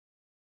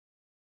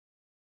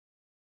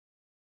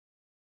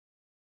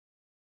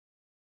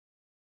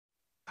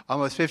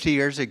Almost 50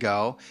 years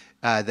ago,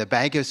 the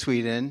Bank of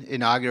Sweden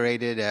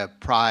inaugurated a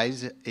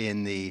prize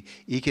in the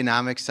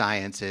economic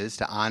sciences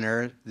to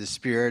honor the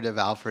spirit of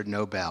Alfred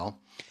Nobel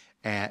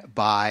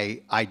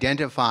by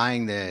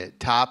identifying the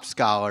top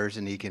scholars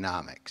in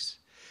economics.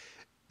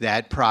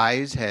 That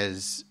prize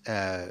has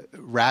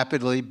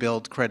rapidly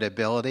built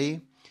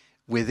credibility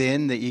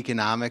within the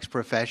economics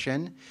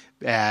profession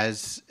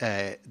as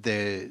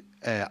the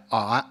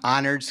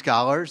honored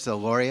scholars, the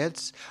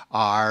laureates,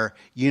 are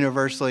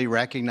universally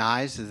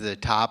recognized as the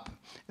top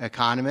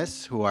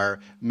economists who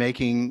are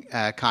making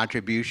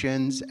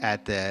contributions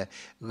at the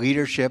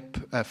leadership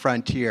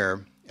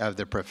frontier of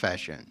the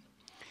profession.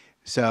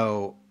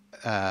 So,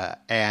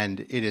 and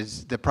it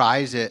is the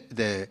prize,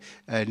 the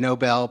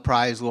Nobel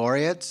Prize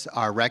laureates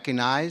are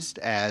recognized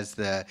as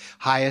the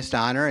highest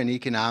honor in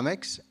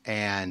economics,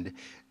 and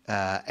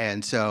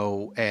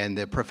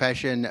the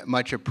profession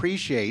much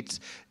appreciates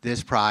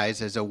this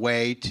prize as a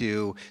way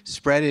to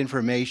spread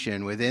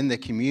information within the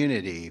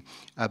community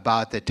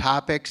about the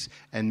topics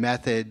and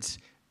methods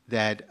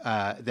that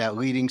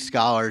leading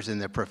scholars in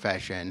the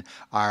profession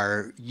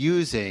are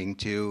using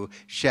to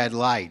shed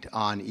light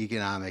on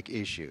economic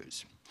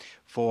issues.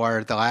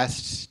 For the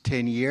last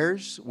 10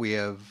 years, we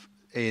have,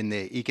 in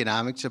the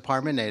economics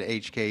department at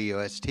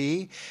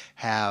HKUST,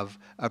 have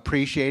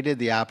appreciated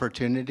the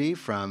opportunity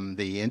from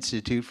the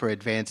Institute for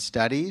Advanced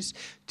Studies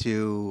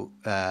to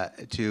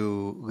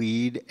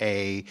lead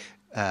a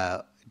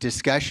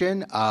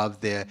discussion of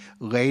the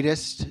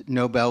latest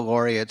Nobel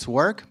laureates'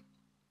 work.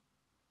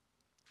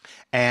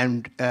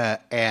 And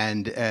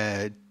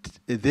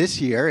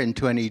this year, in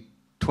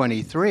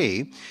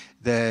 2023,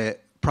 the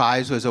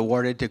prize was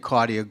awarded to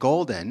Claudia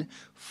Goldin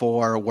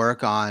for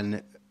work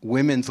on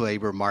women's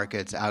labor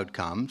markets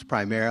outcomes,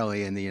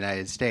 primarily in the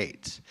United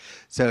States.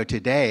 So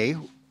today,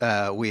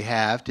 we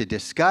have to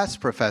discuss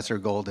Professor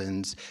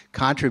Goldin's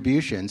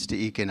contributions to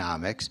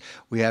economics.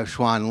 We have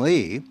Xuan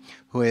Li,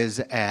 who is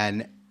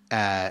an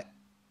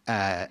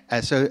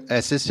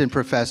assistant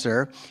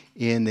professor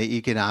in the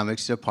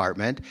economics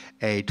department,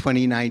 a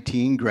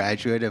 2019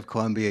 graduate of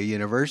Columbia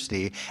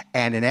University,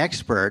 and an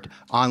expert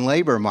on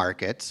labor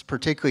markets,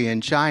 particularly in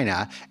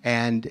China,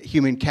 and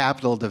human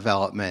capital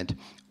development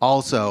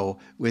also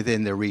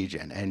within the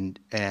region.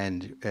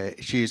 And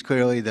she's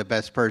clearly the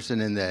best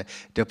person in the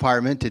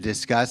department to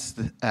discuss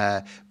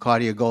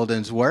Claudia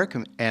Goldin's work,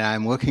 and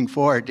I'm looking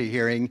forward to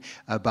hearing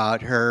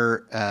about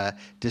her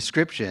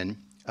description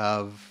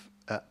of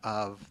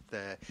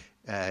the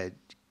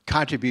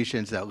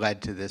contributions that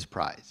led to this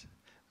prize.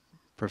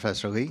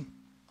 Professor Li?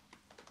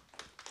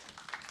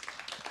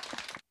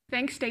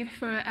 Thanks, Dave,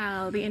 for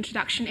the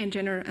introduction and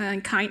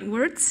general kind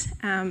words.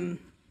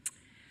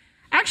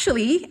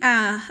 Actually,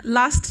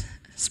 last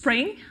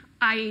spring,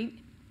 I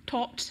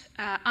taught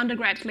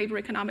undergrad labor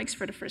economics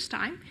for the first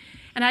time,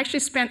 and I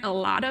actually spent a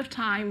lot of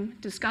time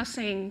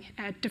discussing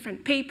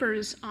different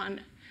papers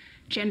on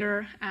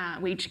gender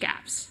wage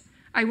gaps.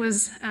 I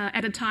was,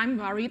 at the time,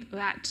 worried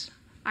that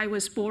I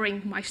was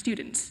boring my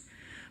students.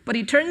 But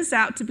it turns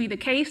out to be the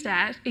case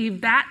that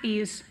if that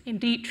is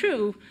indeed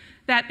true,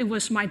 that it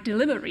was my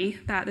delivery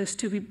that is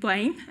to be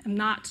blamed and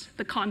not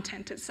the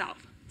content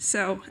itself.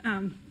 So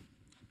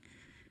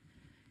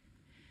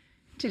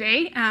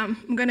today,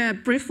 I'm going to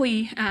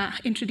briefly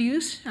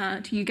introduce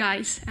to you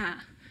guys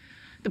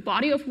the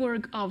body of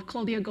work of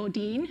Claudia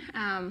Goldin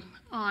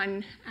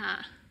on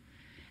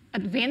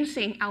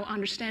advancing our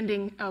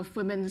understanding of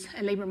women's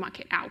labor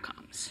market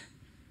outcomes.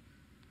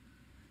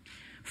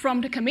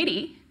 From the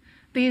committee,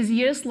 this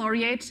year's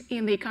laureate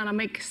in the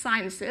economic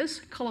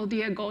sciences,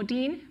 Claudia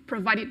Goldin,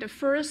 provided the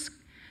first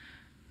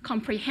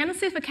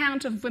comprehensive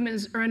account of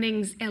women's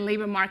earnings and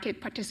labor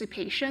market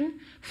participation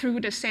through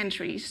the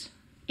centuries,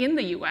 in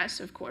the US,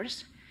 of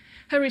course.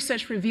 Her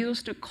research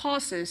reveals the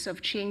causes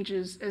of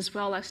changes as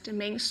well as the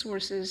main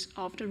sources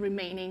of the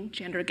remaining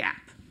gender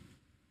gap.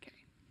 Okay.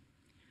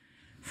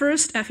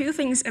 First, a few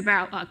things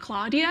about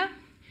Claudia.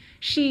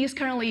 She is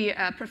currently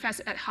a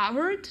professor at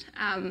Harvard.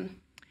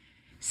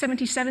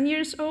 77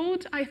 years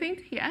old, I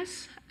think,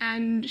 yes.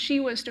 And she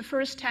was the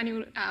first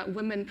tenured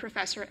woman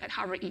professor at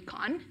Harvard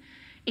Econ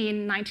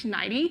in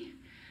 1990,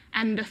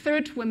 and the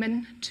third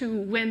woman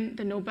to win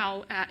the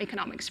Nobel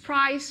Economics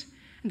Prize,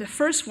 and the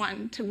first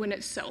one to win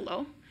it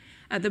solo.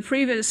 The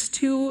previous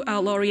two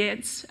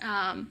laureates,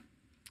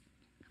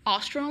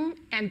 Ostrom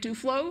and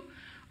Duflo,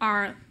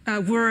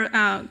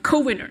 were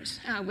co-winners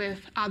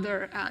with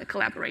other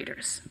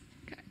collaborators.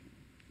 Okay.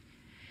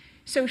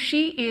 So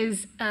she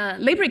is a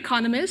labor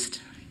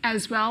economist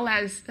as well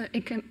as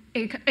an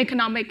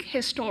economic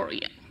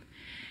historian.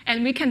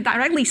 And we can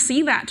directly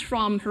see that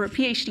from her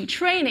PhD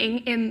training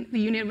in the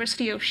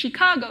University of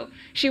Chicago.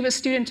 She was a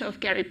student of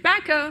Gary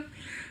Becker,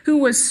 who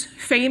was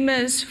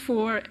famous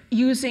for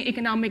using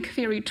economic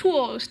theory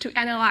tools to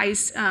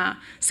analyze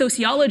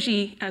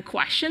sociology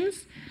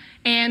questions,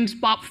 and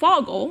Bob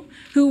Fogel,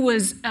 who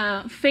was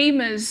a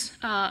famous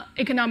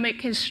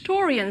economic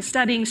historian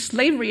studying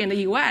slavery in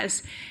the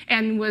US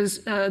and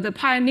was the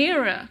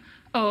pioneer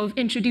of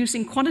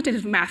introducing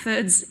quantitative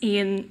methods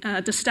in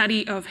the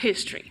study of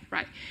history,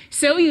 right?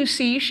 So you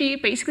see, she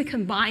basically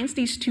combines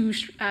these two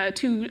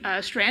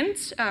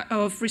strands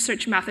of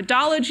research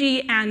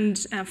methodology and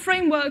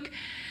framework,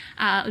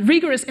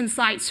 rigorous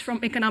insights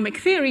from economic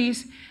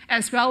theories,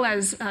 as well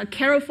as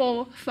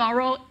careful,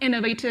 thorough,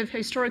 innovative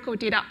historical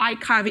data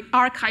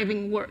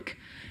archiving work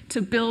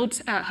to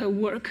build her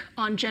work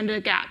on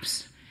gender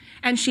gaps.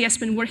 And she has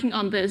been working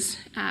on this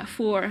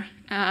for,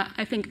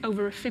 I think,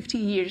 over 50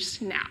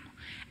 years now,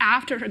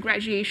 after her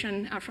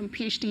graduation from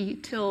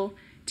PhD till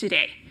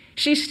today.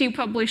 She's still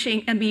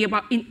publishing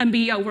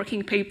MBA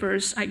working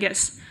papers, I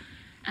guess,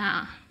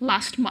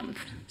 last month.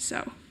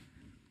 So.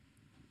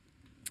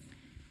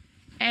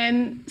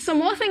 And some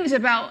more things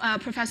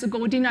about Professor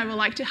Goldin I would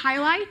like to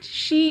highlight.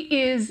 She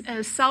is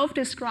a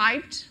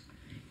self-described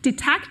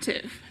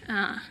detective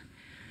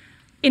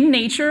in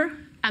nature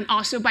and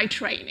also by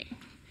training.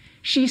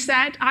 She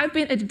said, I've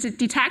been a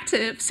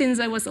detective since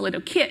I was a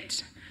little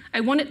kid. I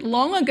wanted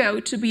long ago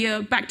to be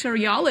a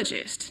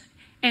bacteriologist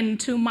and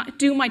to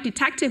do my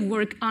detective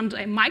work under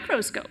a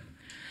microscope.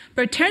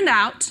 But it turned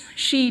out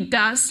she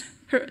does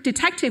her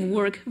detective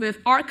work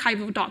with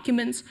archival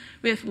documents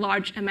with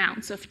large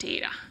amounts of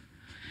data.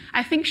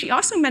 I think she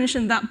also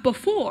mentioned that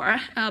before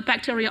a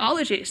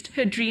bacteriologist,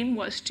 her dream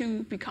was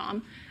to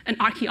become an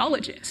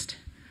archaeologist,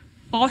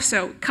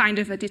 also kind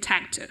of a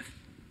detective.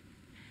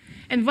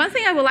 And one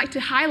thing I would like to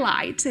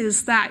highlight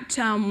is that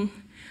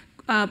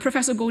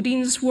Professor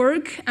Goldin's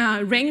work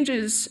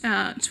ranges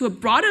to a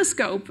broader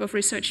scope of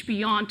research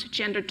beyond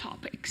gender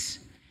topics,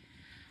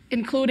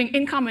 including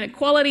income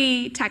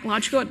inequality,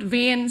 technological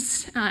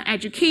advance,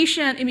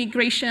 education,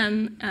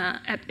 immigration,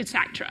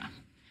 etc.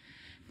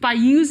 By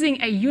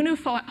using a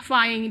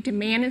unifying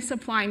demand and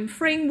supply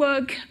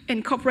framework,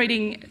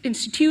 incorporating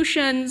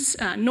institutions,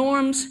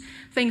 norms,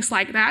 things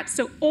like that.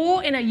 So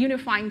all in a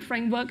unifying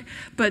framework,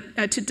 but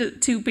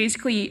to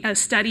basically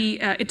study,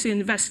 to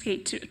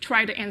investigate, to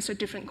try to answer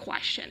different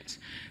questions.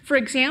 For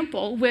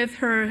example, with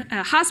her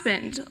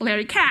husband,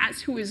 Larry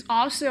Katz, who is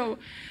also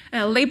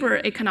a labor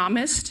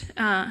economist,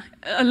 and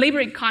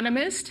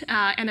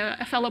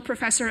a fellow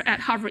professor at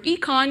Harvard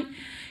Econ,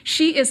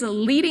 she is a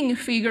leading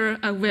figure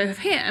with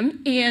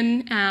him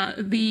in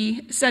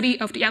the study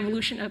of the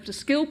evolution of the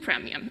skill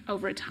premium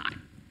over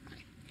time.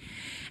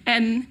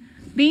 And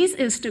this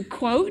is the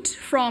quote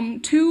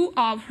from two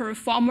of her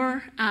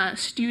former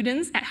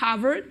students at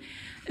Harvard.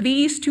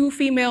 These two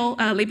female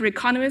labor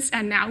economists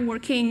are now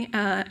working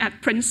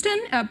at Princeton.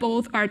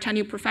 Both are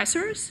tenured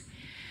professors.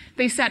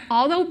 They said,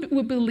 although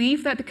we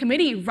believe that the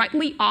committee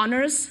rightly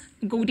honors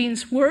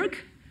Goldin's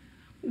work,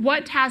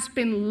 what has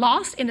been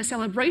lost in the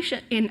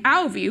celebration, in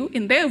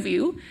their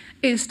view,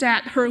 is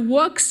that her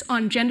works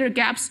on gender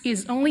gaps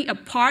is only a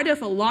part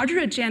of a larger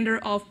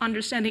agenda of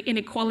understanding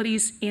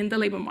inequalities in the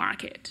labor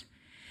market.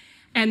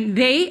 And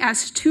they,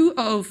 as two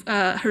of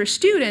her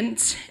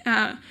students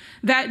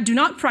that do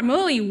not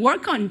primarily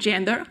work on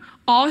gender,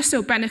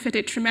 also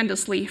benefited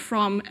tremendously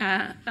from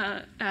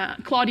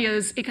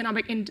Claudia's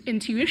economic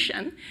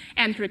intuition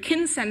and her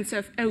keen sense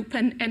of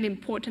open and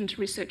important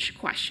research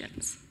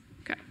questions.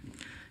 Okay.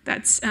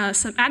 That's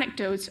some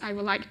anecdotes I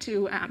would like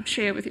to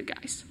share with you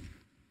guys.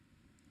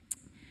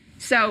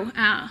 So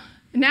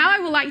now I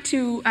would like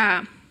to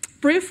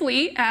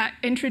briefly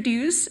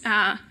introduce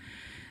not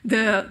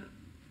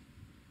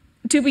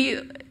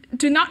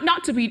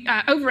to be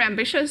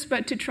overambitious,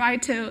 but to try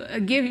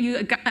to give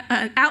you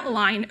an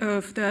outline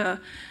of the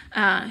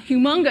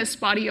humongous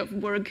body of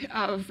work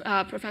of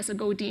Professor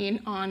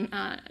Goldin on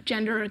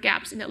gender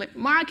gaps in the labor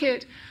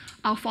market.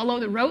 I'll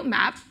follow the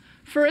roadmap.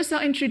 First,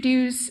 I'll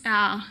introduce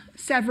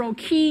several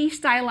key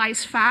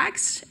stylized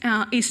facts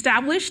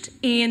established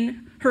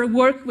in her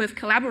work with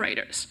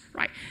collaborators.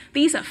 Right?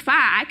 These are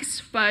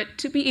facts, but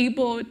to be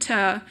able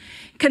to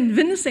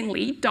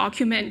convincingly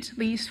document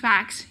these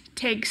facts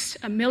takes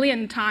 1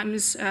 million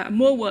times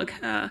more work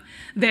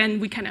than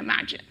we can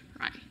imagine,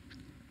 right?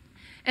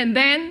 And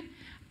then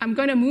I'm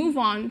going to move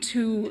on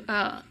to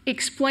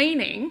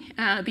explaining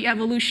the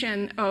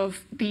evolution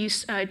of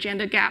these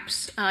gender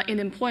gaps in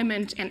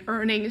employment and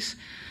earnings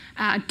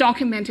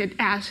documented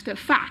as the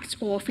facts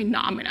or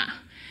phenomena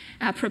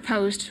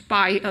proposed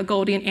by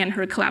Goldin and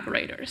her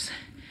collaborators.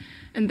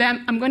 And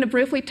then I'm going to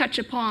briefly touch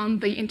upon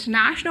the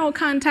international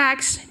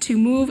context to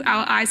move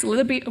our eyes a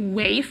little bit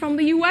away from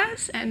the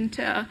US and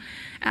to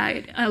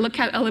look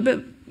at a little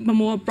bit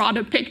more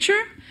broader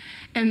picture.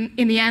 And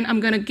in the end,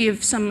 I'm going to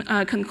give some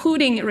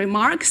concluding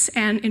remarks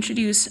and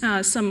introduce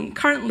some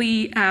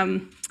currently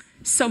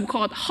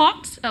so-called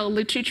hot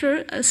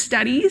literature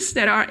studies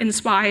that are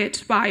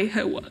inspired by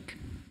her work.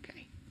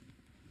 Okay.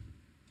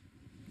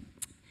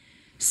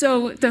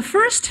 So the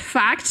first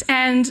fact,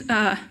 and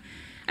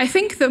I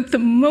think the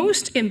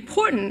most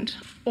important,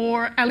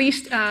 or at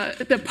least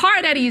the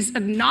part that is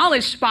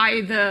acknowledged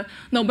by the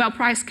Nobel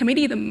Prize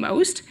Committee the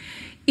most,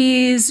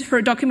 is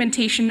her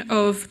documentation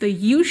of the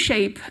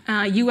U-shape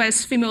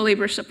US female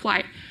labor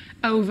supply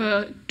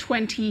over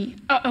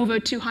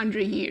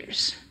 200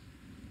 years.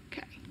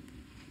 Okay.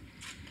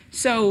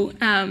 So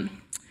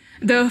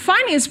The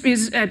findings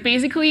is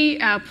basically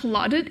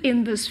plotted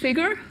in this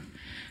figure.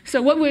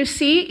 So what we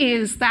see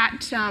is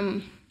that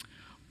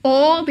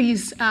all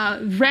these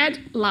red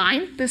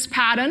line, this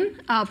pattern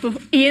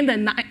in the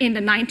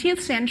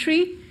 19th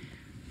century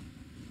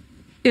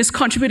is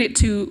contributed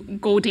to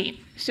Goldin.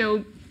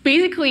 So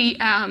basically,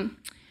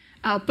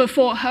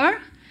 before her,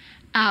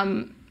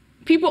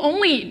 people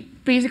only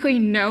basically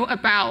know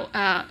about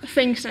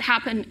things that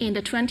happened in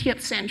the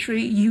 20th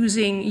century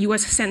using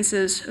US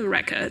Census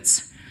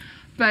records.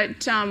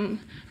 But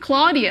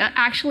Claudia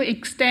actually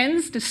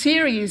extends the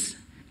series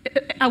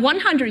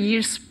 100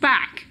 years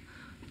back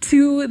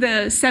to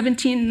the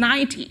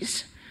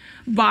 1790s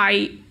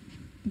by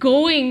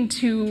going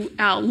to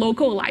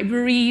local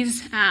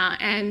libraries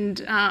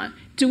and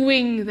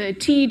doing the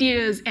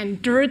tedious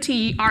and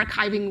dirty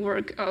archiving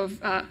work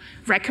of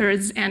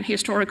records and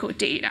historical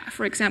data,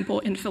 for example,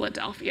 in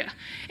Philadelphia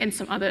and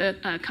some other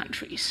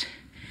countries.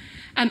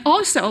 And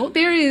also,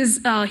 there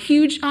is a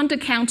huge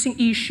undercounting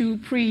issue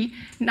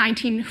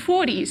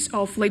pre-1940s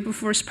of labor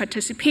force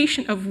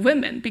participation of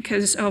women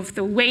because of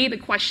the way the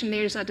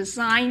questionnaires are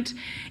designed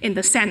in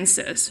the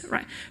census,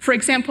 right? For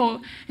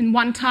example, in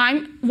one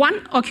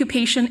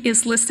occupation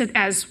is listed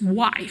as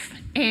wife,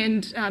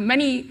 and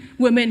many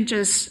women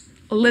just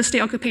list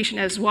the occupation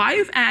as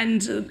wife,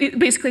 and it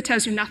basically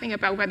tells you nothing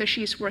about whether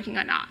she's working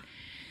or not.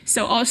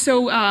 So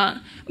also,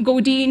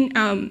 Goldin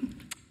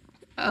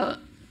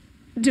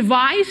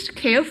devised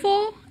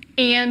careful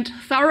and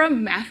thorough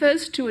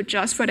methods to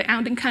adjust for the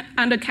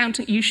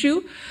undercounting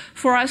issue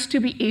for us to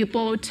be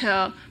able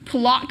to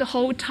plot the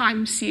whole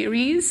time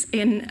series to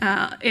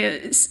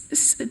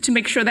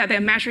make sure that they're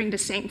measuring the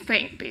same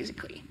thing,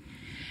 basically.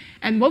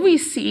 And what we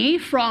see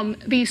from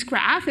these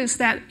graphs is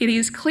that it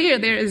is clear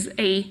there is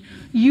a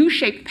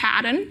U-shaped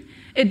pattern,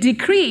 a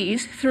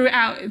decrease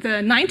throughout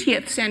the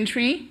 20th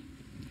century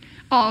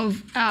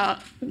of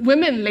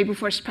women labor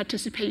force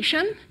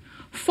participation,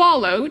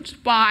 followed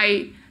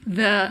by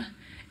the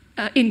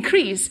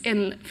increase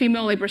in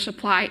female labor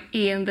supply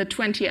in the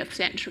 20th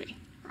century.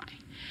 Right?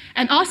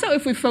 And also,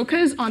 if we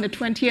focus on the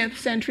 20th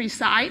century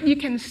side, you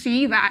can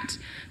see that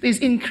this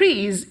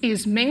increase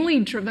is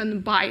mainly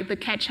driven by the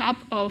catch-up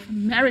of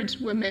married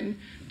women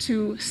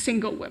to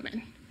single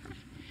women. Right?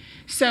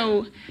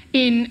 So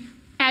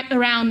at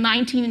around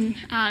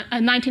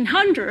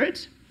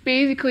 1900,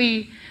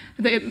 basically,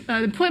 the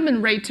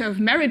employment rate of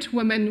married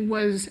women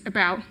was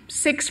about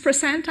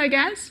 6%, I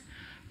guess.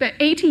 But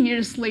 80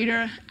 years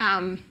later,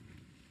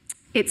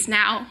 it's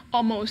now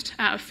almost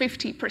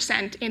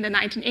 50% in the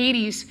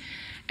 1980s.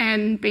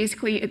 And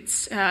basically,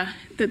 it's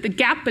the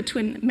gap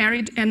between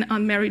married and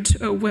unmarried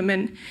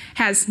women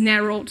has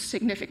narrowed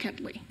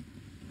significantly.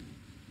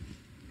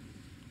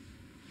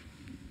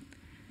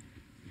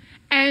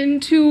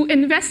 And to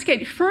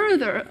investigate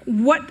further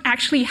what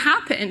actually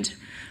happened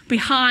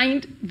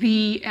behind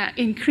the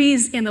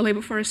increase in the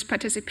labor force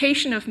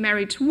participation of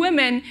married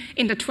women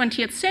in the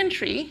 20th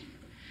century,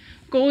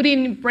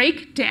 Goldin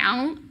break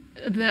down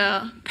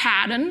the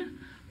pattern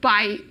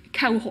by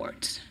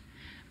cohorts,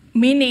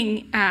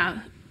 meaning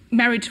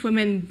married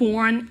women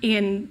born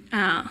in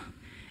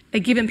a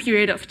given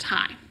period of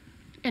time,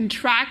 and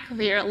track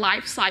their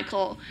life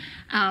cycle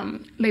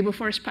labor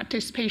force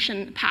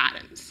participation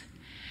patterns.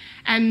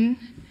 And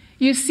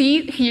you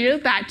see here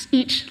that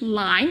each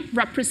line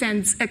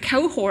represents a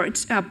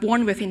cohort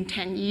born within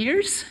 10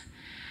 years.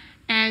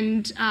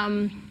 And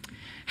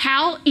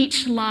how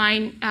each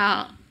line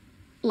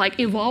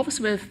evolves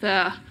with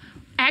the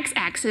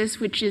x-axis,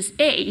 which is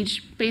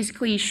age,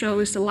 basically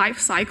shows the life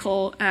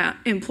cycle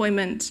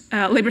employment,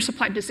 labor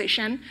supply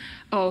position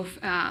of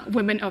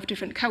women of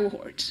different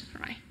cohorts,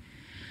 right?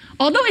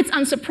 Although it's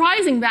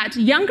unsurprising that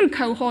younger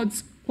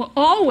cohorts will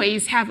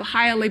always have a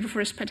higher labor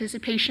force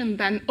participation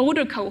than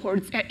older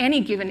cohorts at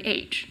any given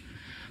age.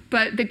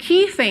 But the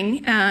key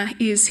thing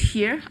is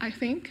here, I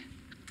think.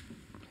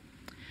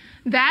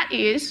 That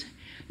is,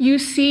 you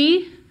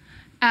see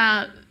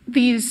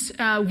these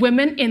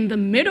women in the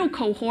middle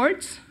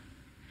cohorts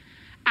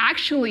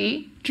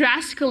actually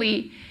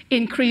drastically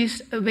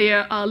increase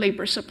their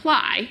labor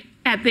supply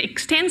at the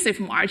extensive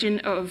margin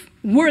of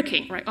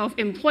working, right, of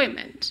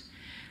employment,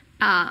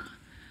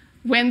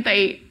 when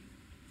they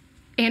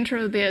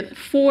enter their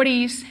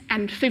 40s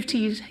and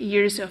 50s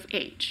years of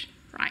age,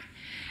 right?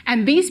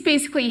 And this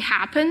basically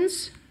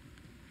happens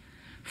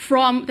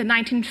from the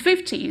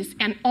 1950s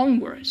and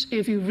onwards,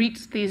 if you read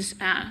this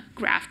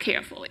graph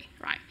carefully,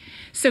 right?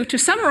 So to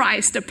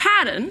summarize, the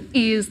pattern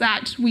is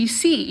that we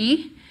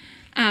see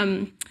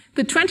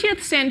the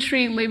 20th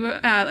century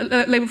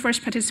labor force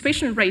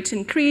participation rate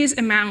increase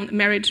among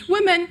married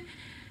women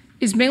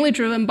is mainly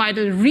driven by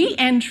the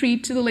re-entry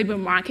to the labor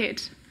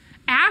market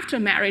after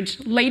marriage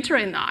later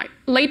in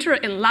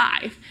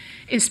life,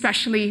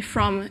 especially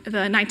from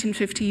the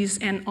 1950s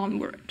and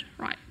onward,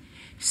 right?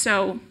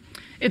 So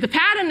the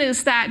pattern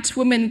is that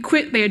women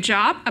quit their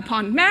job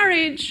upon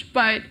marriage,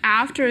 but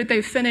after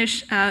they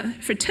finish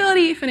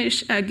fertility,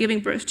 finish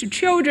giving birth to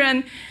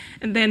children,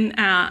 and then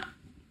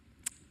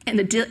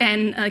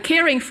and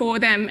caring for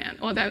them and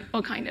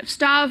all kind of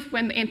stuff.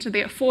 When they enter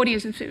their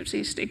 40s and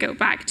 50s, they go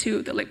back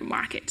to the labor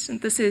market.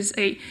 And this is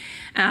a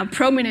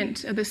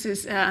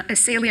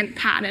salient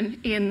pattern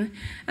in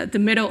the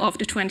middle of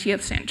the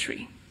 20th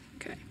century.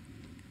 Okay.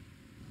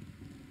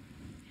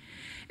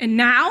 And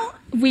now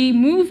we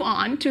move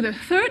on to the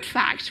third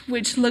fact,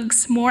 which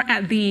looks more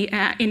at the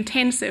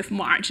intensive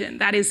margin.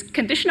 That is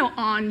conditional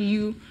on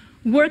you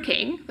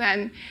working,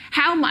 then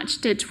how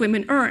much did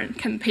women earn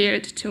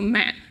compared to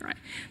men, right?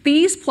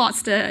 These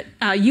plots the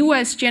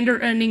US gender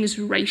earnings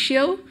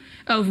ratio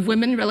of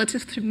women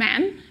relative to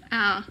men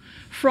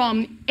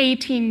from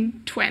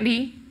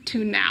 1820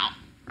 to now,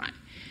 right?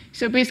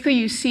 So basically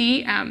you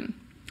see a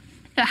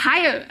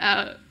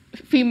higher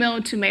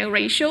female to male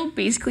ratio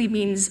basically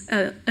means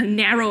a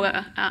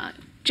narrower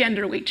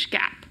gender wage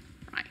gap.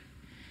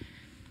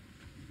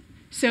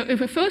 So if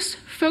we first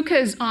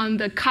focus on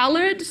the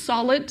colored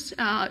solid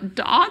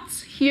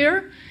dots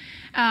here,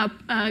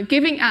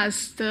 giving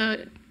us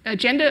the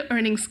gender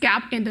earnings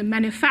gap in the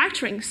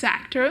manufacturing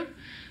sector,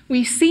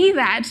 we see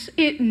that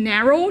it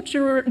narrowed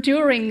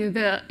during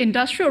the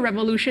Industrial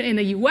Revolution in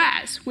the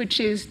US, which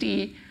is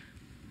the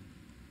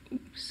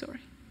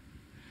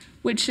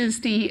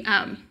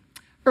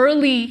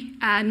early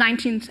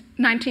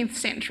 19th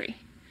century.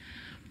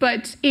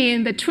 But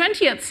in the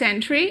 20th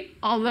century,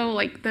 although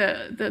like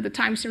the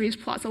time series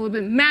plot's a little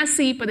bit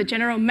messy, but the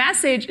general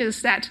message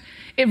is that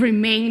it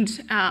remained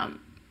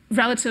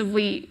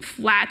relatively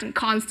flat and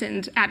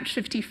constant at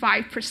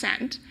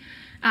 55%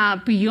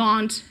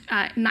 beyond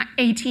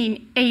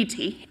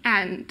 1880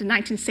 and the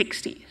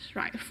 1960s,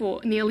 right?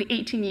 For nearly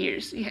 18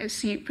 years, you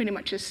see pretty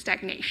much a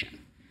stagnation.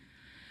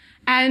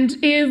 And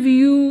if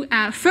you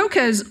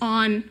focus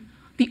on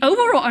the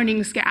overall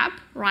earnings gap,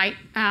 right,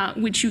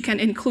 which you can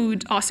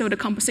include also the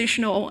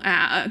compositional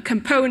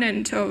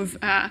component of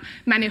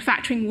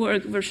manufacturing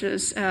work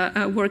versus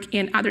work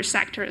in other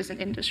sectors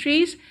and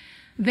industries,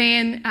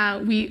 then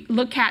we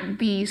look at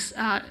these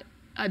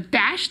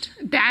dashed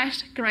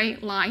gray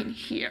line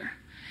here.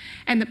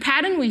 And the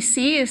pattern we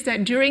see is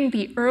that during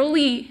the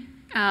early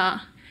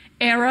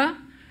era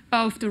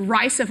of the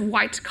rise of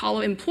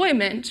white-collar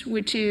employment,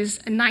 which is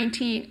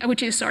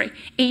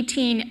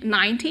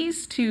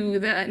 1890s to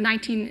the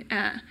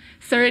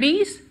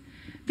 1930s,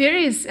 there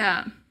is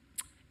an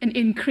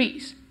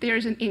increase.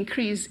 There's an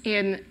increase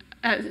in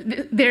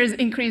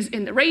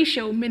the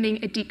ratio, meaning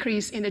a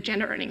decrease in the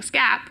gender earnings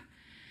gap,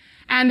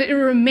 and it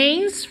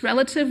remains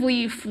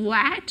relatively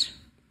flat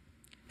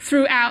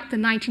throughout the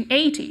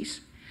 1980s,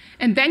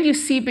 and then you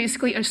see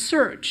basically a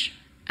surge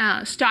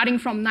starting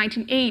from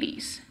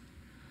 1980s.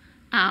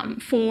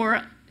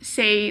 For,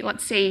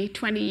 let's say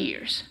 20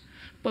 years.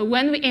 But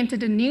when we enter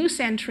the new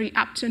century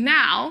up to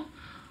now,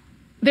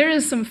 there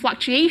is some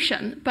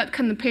fluctuation, but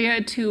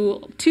compared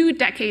to 2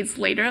 decades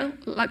later,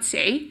 let's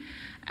say,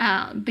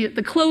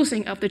 the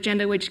closing of the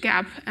gender wage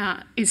gap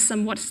is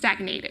somewhat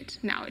stagnated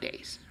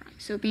nowadays. Right?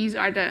 So these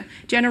are the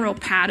general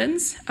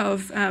patterns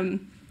of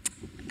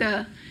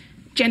the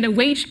gender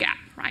wage gap,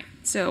 right?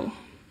 So,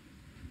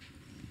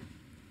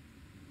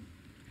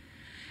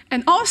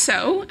 and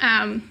also,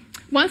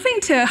 one thing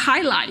to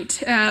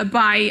highlight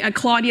by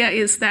Claudia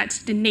is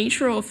that the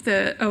nature of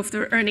the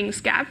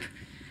earnings gap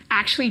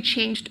actually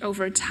changed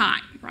over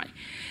time, right?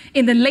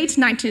 In the late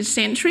 19th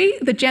century,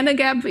 the gender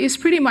gap is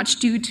pretty much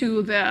due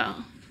to the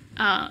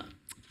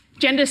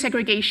gender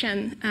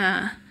segregation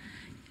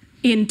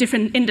in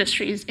different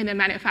industries in the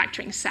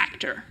manufacturing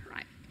sector,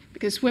 right?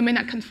 Because women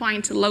are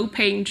confined to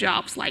low-paying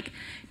jobs like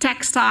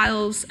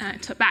textiles,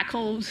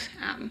 tobaccos,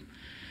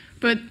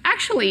 but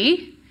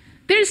actually,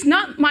 there's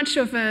not much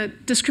of a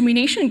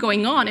discrimination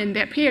going on in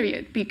that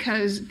period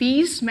because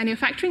these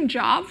manufacturing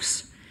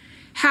jobs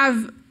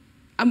have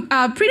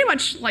pretty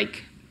much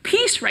like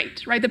piece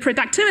rate, right? The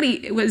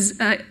productivity was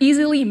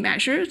easily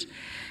measured,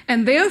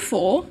 and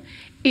therefore,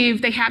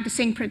 if they have the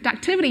same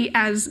productivity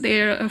as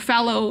their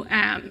fellow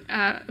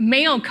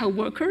male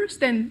co-workers,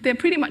 then they're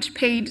pretty much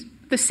paid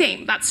the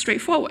same. That's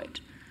straightforward.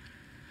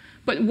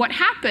 But what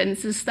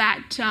happens is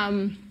that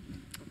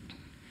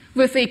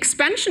with the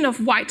expansion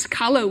of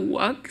white-collar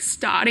work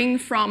starting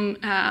from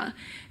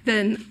the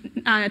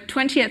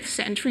 20th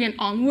century and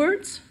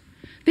onwards,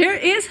 there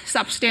is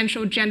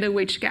substantial gender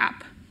wage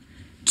gap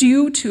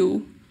due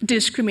to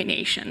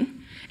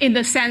discrimination in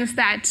the sense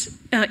that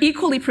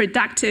equally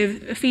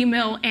productive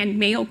female and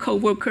male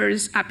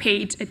co-workers are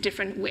paid a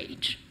different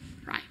wage,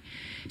 right?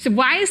 So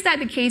why is that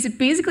the case?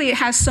 Basically, it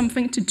has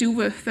something to do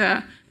with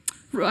the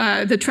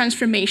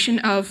transformation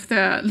of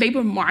the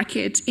labor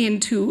market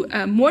into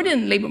a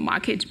modern labor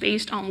market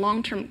based on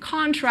long-term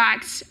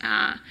contracts,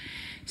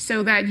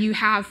 so that you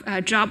have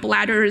job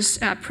ladders,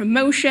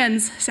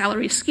 promotions,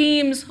 salary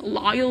schemes,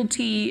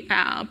 loyalty,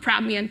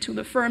 premium to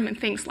the firm, and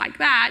things like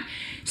that.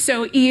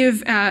 So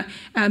if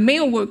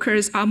male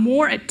workers are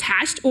more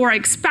attached or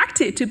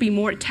expected to be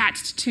more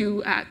attached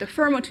to the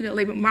firm or to the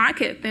labor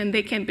market, then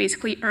they can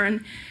basically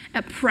earn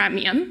a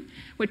premium,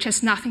 which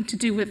has nothing to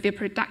do with their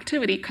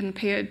productivity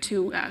compared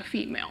to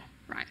female,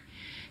 right?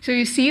 So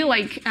you see,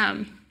 like,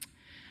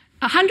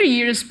 100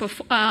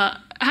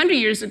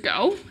 years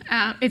ago,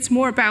 it's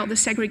more about the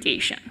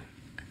segregation.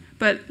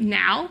 But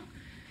now,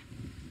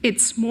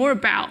 it's more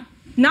about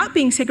not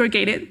being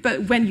segregated,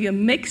 but when you're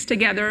mixed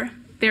together,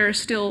 there's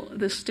still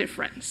this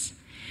difference,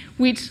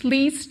 which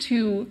leads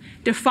to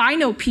the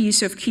final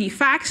piece of key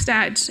facts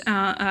that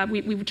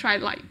we would try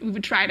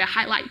to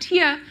highlight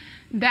here.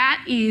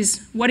 That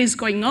is what is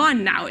going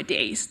on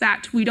nowadays,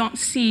 that we don't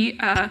see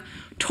a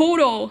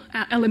total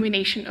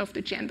elimination of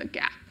the gender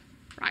gap,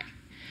 right?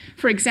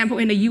 For example,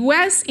 in the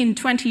US in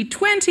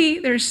 2020,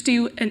 there's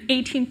still an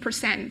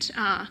 18%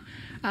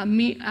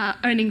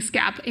 earnings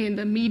gap in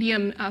the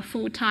median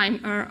full-time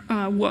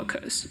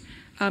workers,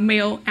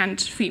 male and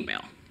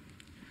female.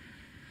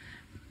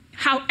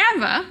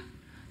 However,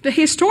 the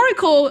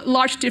historical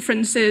large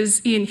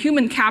differences in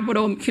human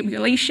capital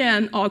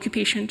accumulation or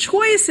occupation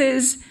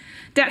choices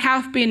that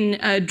have been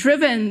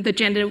driven the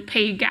gender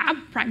pay gap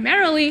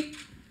primarily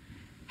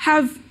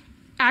have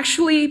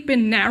actually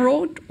been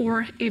narrowed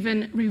or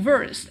even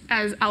reversed,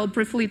 as I'll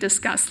briefly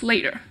discuss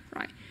later,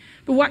 right?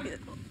 But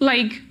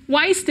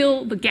why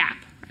still the gap?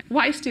 Right?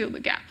 Why still the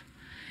gap?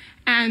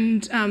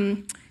 And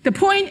the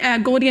point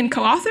Goldin and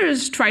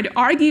co-authors try to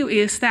argue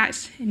is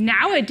that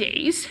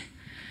nowadays,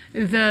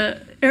 the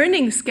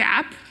earnings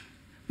gap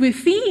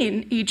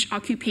within each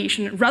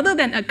occupation, rather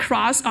than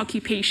across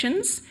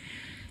occupations,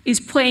 is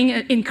playing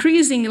an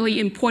increasingly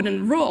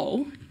important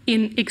role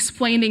in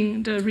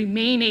explaining the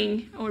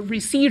remaining or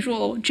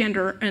residual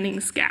gender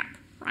earnings gap.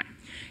 Right?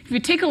 If you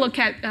take a look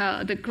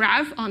at the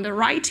graph on the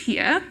right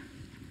here,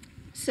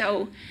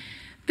 so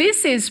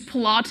this is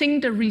plotting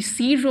the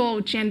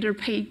residual gender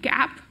pay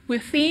gap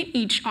within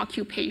each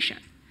occupation,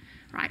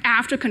 right?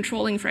 After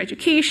controlling for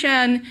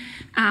education,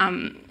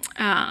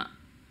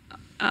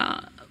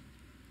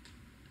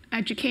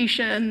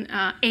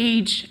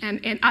 age,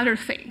 and other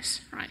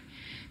things, right?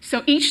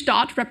 So each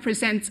dot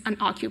represents an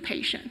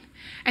occupation.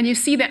 And you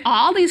see that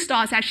all these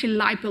dots actually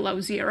lie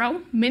below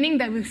zero, meaning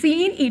that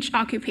within each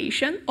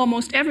occupation,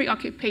 almost every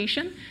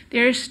occupation,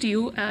 there is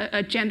still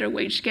a gender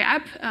wage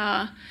gap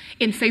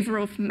in favor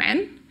of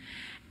men.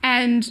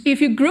 And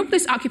if you group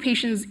these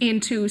occupations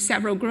into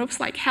several groups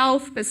like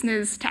health,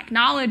 business,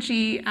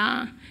 technology,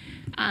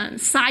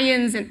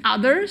 science, and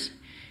others,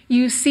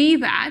 you see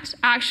that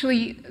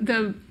actually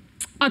the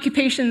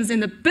occupations in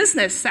the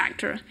business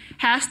sector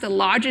has the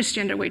largest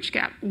gender wage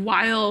gap,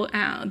 while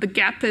the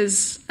gap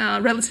is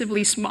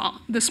relatively small,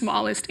 the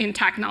smallest in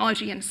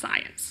technology and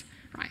science,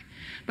 right?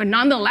 But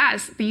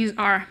nonetheless, these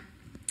are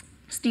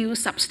still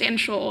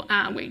substantial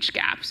wage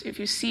gaps. If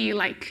you see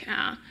like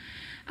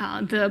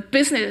the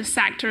business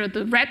sector,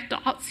 the red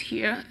dots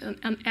here,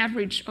 an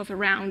average of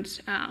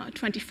around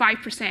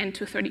 25%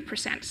 to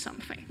 30%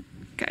 something.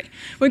 Okay.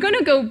 We're going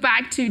to go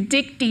back to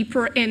dig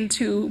deeper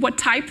into what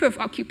type of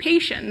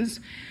occupations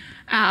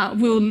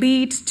will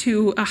lead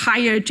to a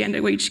higher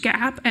gender wage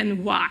gap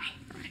and why.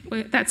 Right?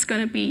 Well, that's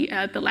going to be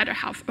the latter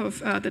half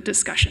of the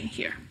discussion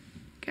here.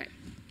 Okay.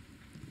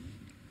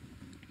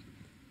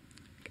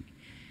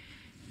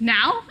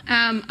 Now,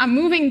 I'm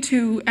moving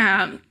to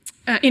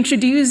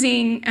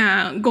introducing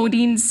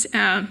Goldin's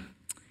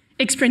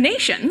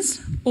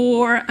explanations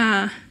or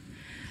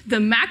the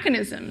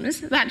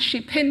mechanisms that she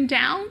pinned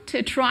down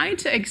to try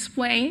to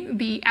explain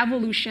the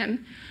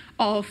evolution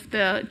of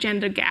the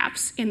gender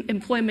gaps in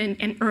employment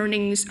and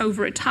earnings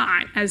over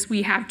time, as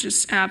we have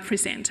just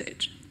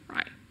presented.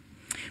 Right?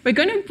 We're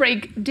going to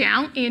break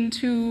down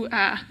into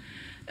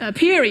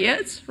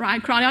periods,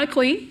 right,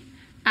 chronologically,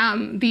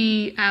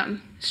 the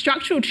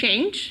structural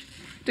change,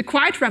 the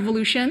Quiet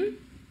Revolution,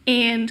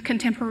 and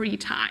contemporary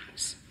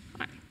times.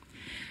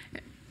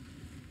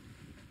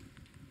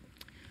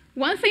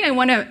 One thing I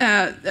want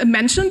to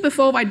mention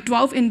before I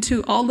delve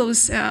into all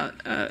those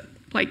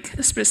like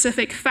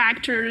specific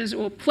factors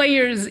or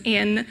players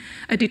in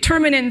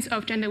determinants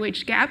of gender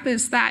wage gap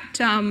is that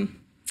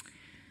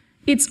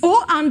it's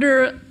all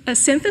under a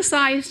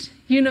synthesized,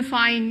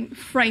 unifying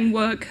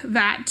framework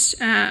that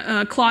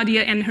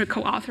Claudia and her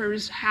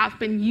co-authors have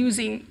been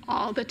using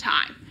all the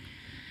time.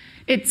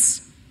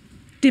 It's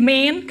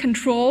demand,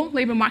 control,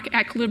 labor market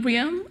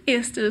equilibrium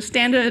is the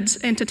standard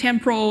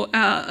intertemporal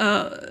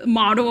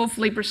model of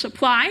labor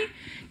supply,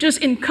 just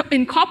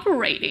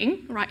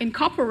incorporating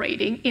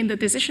in the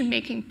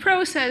decision-making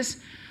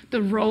process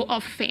the role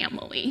of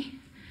family,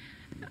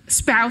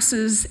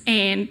 spouses,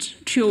 and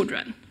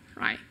children,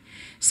 right?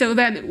 So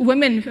that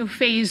women will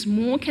face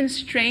more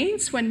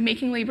constraints when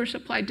making labor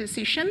supply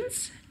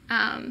decisions,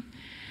 and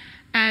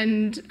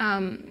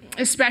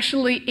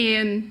especially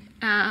in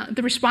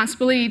the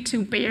responsibility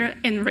to bear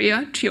and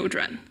rear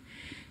children.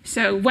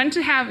 So when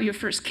to have your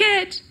first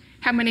kid,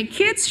 how many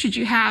kids should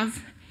you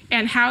have,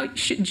 and how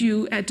should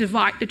you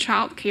divide the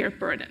child care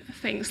burden,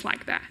 things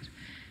like that.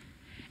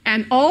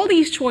 And all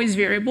these choice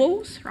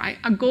variables, right,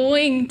 are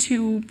going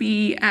to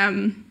be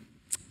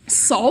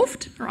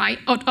solved, right,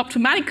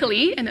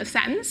 automatically in a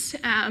sense,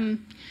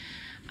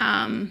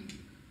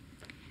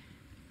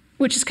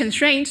 which is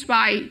constrained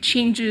by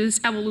changes,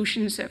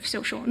 evolutions of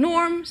social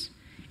norms,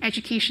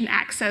 education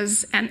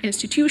access and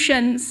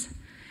institutions,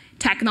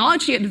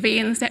 technology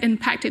advance that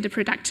impacted the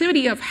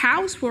productivity of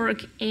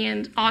housework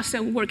and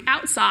also work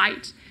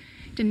outside,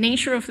 the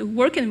nature of the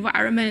work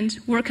environment,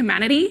 work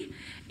amenity,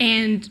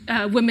 and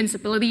women's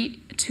ability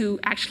to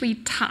actually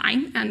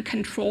time and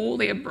control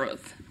their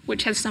birth,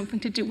 which has something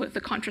to do with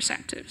the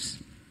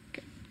contraceptives.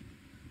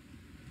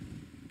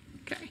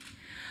 Okay.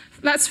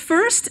 Let's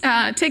first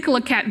take a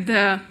look at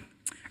the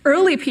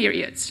early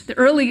periods, the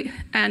early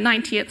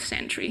 19th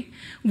century,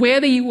 where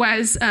the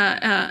US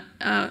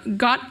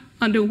got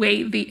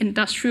underway the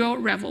Industrial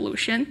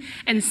Revolution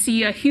and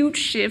see a huge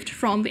shift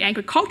from the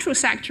agricultural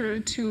sector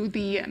to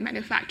the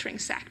manufacturing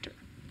sector.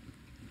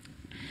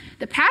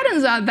 The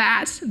patterns are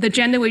that the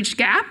gender wage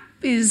gap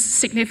is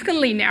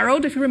significantly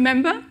narrowed, if you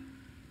remember,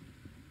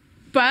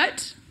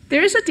 but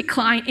there is a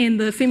decline in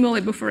the female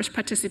labor force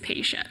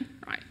participation,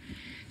 right?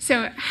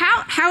 So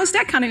how is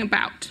that coming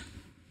about?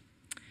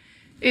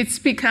 It's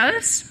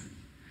because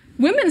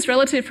women's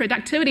relative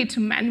productivity to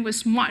men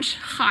was much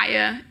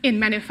higher in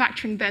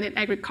manufacturing than in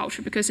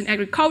agriculture, because in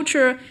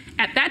agriculture,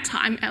 at that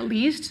time at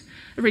least,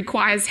 it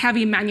requires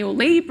heavy manual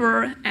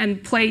labor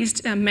and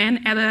placed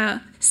men at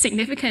a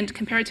significant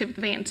comparative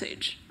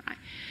advantage. Right?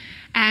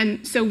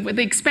 And so with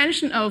the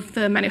expansion of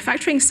the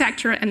manufacturing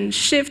sector and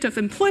shift of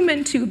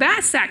employment to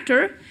that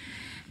sector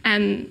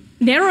and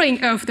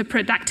narrowing of the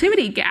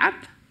productivity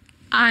gap,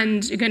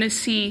 and you're going to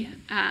see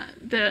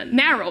the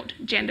narrowed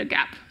gender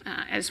gap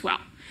as well.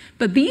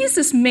 But this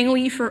is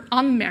mainly for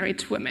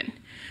unmarried women.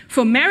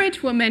 For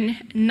married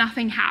women,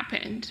 nothing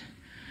happened.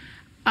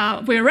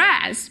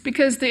 Whereas,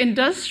 because the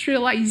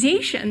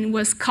industrialization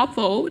was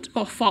coupled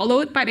or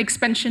followed by the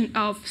expansion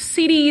of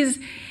cities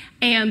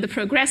and the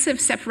progressive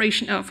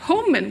separation of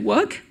home and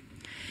work,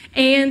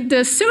 and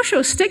the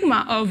social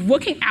stigma of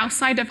working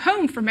outside of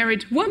home for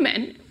married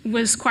women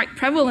was quite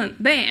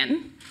prevalent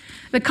then,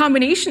 the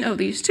combination of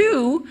these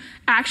two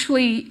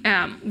actually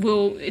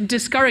will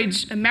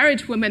discourage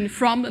married women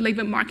from the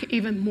labor market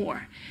even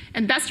more.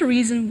 And that's the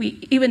reason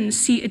we even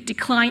see a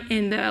decline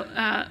in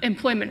the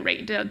employment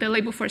rate, the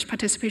labor force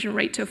participation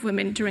rate of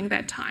women during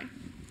that time.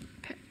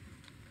 Okay.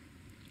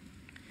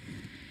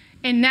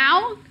 And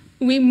now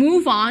we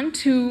move on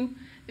to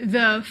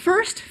the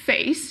first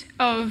phase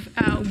of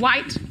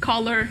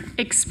white-collar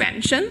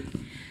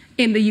expansion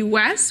in the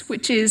US,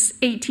 which is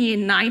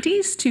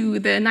 1890s to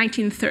the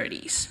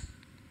 1930s.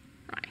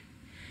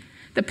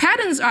 The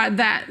patterns are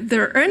that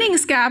the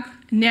earnings gap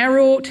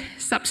narrowed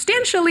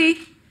substantially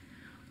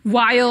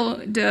while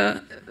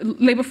the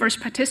labor force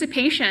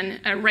participation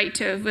rate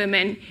of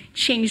women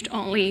changed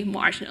only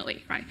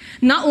marginally, right?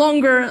 Not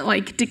longer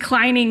like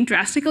declining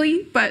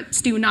drastically, but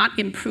still not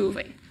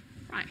improving,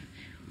 right?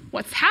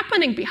 What's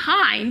happening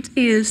behind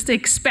is the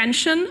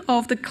expansion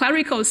of the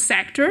clerical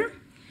sector,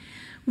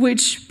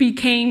 which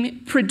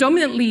became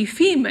predominantly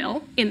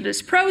female in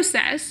this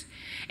process.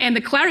 And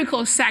the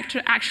clerical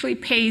sector actually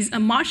pays a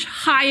much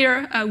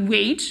higher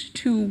wage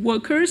to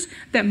workers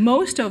than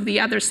most of the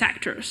other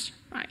sectors,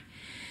 right?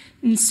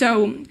 And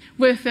so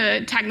with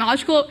the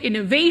technological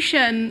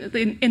innovation,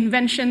 the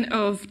invention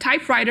of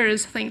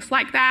typewriters, things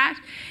like that,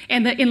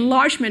 and the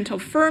enlargement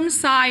of firm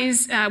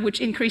size, which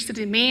increased the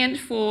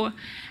demand for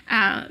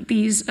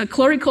these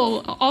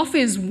clerical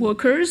office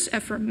workers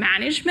for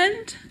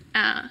management,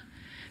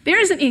 there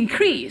is an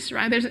increase,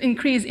 right? There's an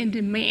increase in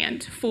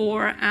demand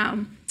for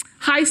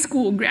high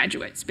school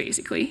graduates,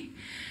 basically.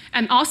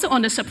 And also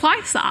on the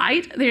supply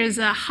side, there's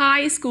a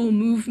high school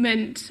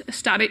movement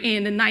started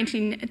in the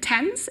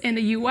 1910s in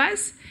the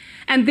US,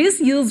 and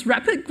this yields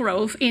rapid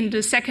growth in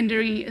the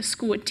secondary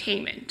school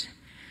attainment.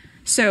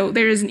 So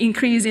there is an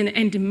increase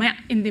in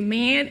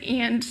demand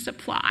and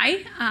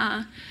supply.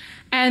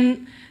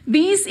 And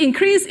this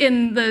increase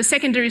in the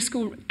secondary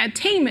school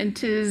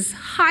attainment is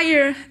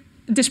higher,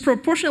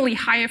 disproportionately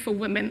higher for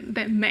women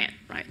than men,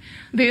 right?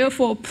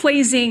 Therefore,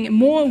 placing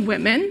more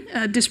women,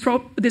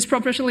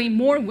 disproportionately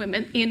more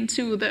women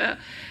into the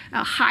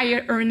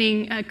higher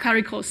earning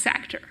clerical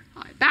sector.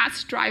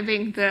 That's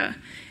driving the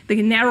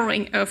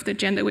narrowing of the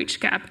gender wage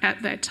gap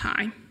at that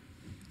time.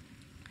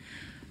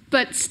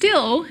 But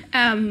still,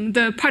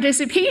 the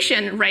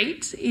participation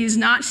rate is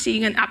not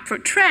seeing an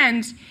upward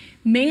trend,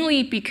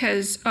 mainly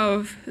because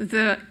of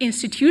the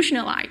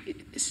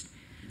institutionalization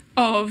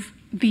of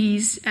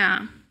these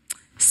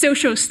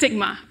social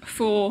stigma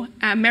for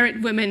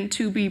married women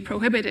to be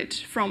prohibited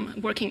from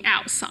working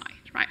outside,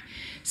 right?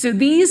 So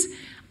these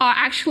are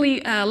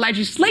actually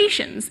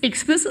legislations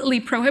explicitly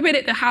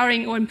prohibited the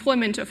hiring or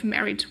employment of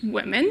married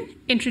women,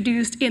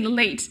 introduced in the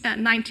late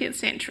 19th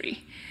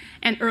century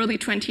and early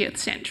 20th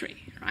century,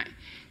 right?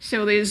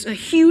 So there's a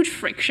huge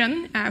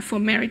friction for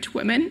married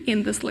women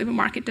in this labor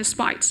market,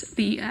 despite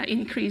the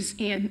increase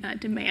in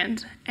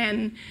demand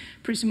and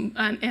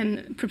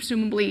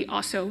presumably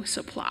also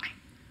supply.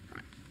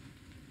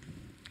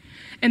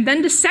 And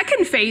then the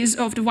second phase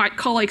of the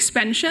white-collar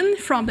expansion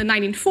from the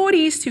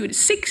 1940s to the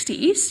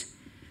 60s,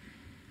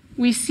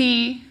 we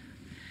see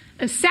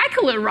a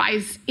secular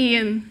rise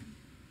in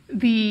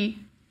the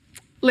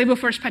labor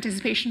force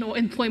participation or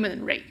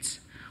employment rates,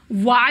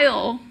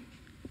 while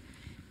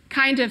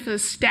kind of a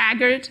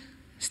staggered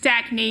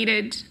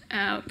stagnated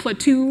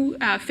plateau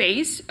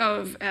phase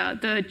of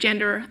the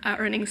gender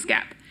earnings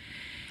gap.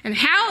 And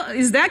how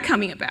is that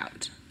coming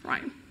about,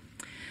 right?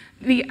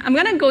 I'm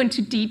going to go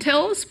into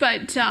details,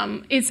 but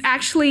it's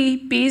actually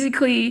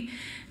basically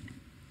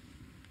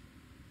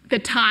the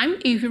time,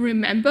 if you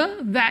remember,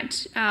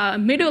 that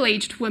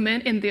middle-aged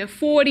women in their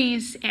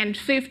 40s and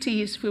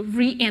 50s will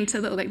re-enter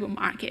the labor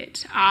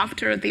market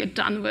after they're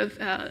done with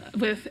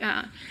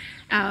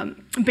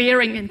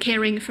bearing and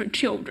caring for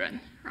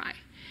children, right?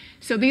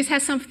 So this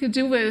has something to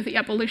do with the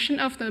abolition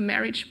of the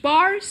marriage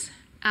bars,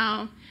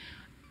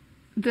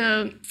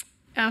 the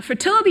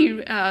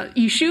fertility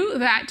issue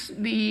that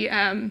the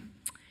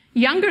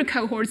younger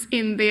cohorts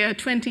in their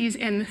 20s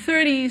and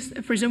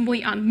 30s,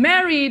 presumably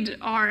unmarried,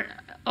 are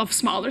of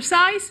smaller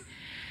size,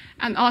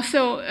 and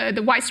also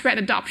the widespread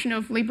adoption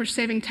of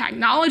labor-saving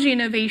technology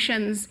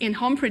innovations in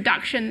home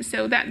production,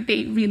 so that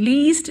they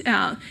released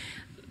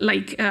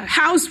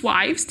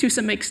housewives to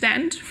some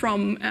extent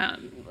from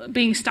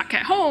being stuck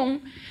at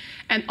home,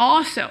 and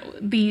also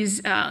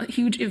these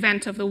huge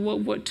events of the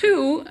World War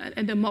II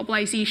and the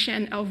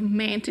mobilization of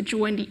men to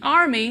join the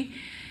army,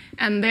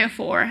 and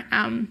therefore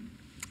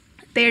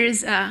there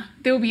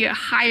will be a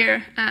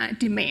higher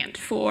demand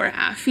for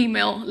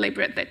female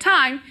labor at that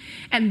time.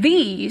 And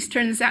these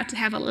turns out to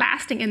have a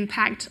lasting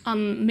impact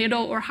on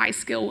middle or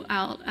high-skilled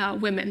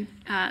women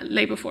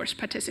labor force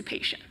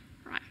participation,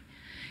 right?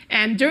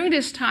 And during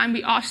this time,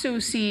 we also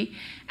see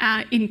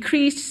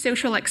increased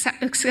social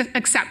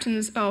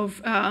acceptance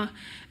of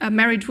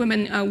married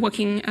women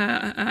working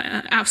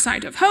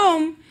outside of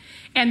home.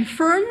 And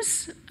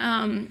firms,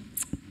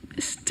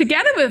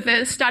 together with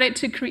this, started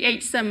to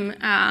create some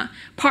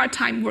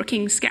part-time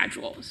working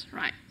schedules,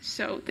 right?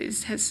 So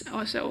this has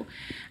also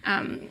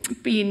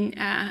been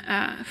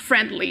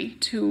friendly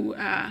to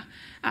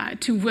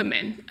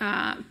women,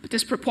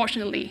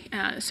 disproportionately,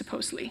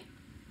 supposedly,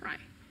 right?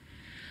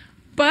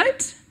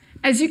 But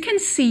as you can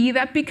see,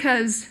 that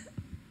because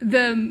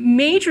the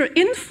major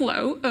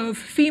inflow of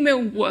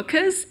female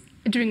workers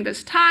during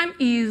this time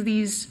is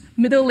these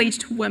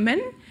middle-aged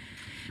women,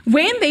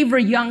 when they were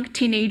young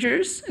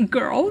teenagers,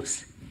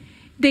 girls,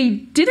 they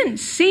didn't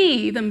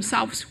see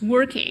themselves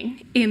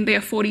working in their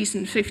 40s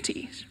and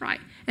 50s, right?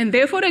 And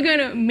therefore, they're going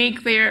to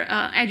make their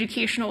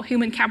educational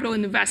human capital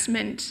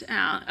investment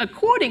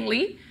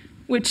accordingly,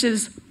 which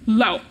is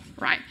low,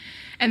 right?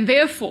 And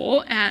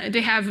therefore,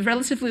 they have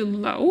relatively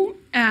low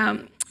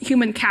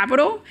human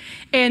capital.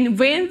 And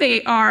when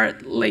they are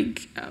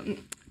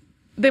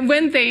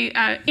when they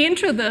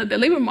enter the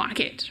labor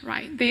market,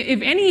 right,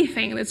 if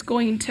anything, that's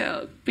going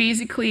to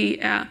basically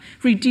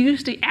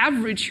reduce the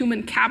average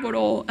human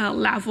capital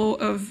level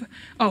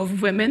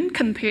of women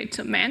compared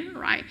to men,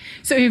 right?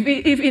 So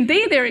if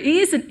indeed there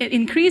is an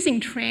increasing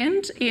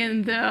trend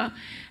in the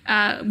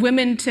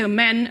women to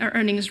men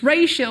earnings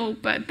ratio,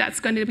 but that's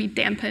going to be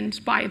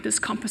dampened by this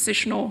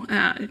compositional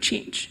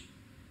change.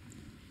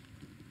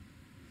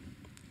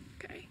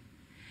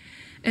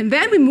 And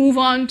then we move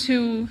on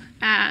to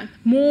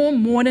more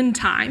modern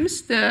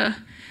times, the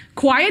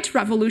Quiet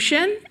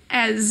Revolution,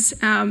 as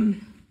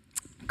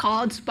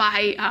called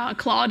by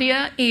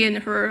Claudia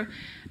in her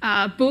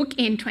book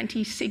in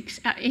 2006.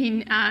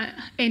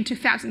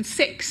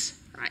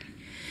 Right?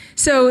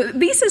 So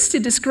this is to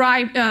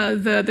describe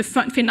the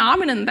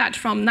phenomenon that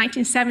from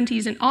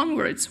 1970s and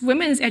onwards,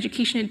 women's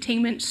education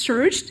attainment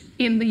surged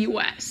in the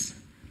US,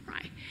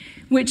 right?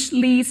 Which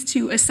leads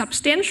to a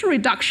substantial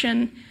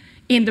reduction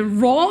in the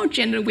raw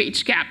gender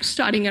wage gap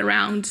starting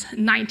around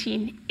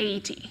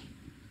 1980.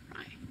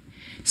 Right?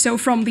 So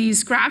from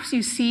these graphs,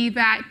 you see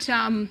that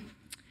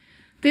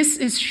this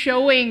is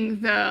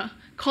showing the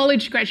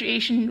college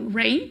graduation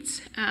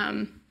rates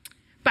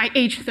by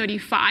age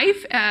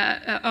 35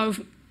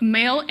 of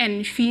male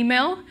and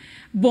female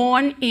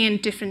born in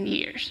different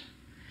years.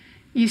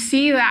 You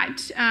see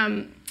that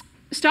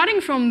starting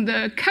from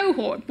the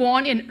cohort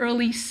born in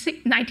early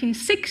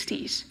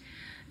 1960s,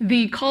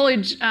 the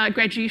college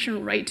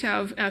graduation rate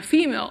of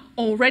female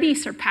already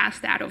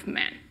surpassed that of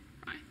men.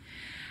 Right?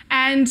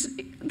 And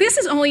this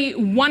is only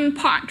one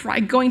part,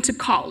 right, going to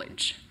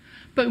college.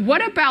 But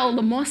what about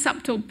the more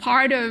subtle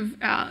part of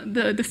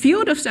the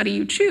field of study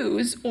you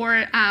choose,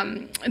 or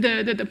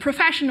the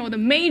profession or the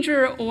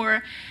major,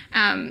 or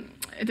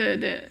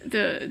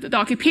the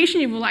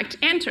occupation you would like to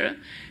enter?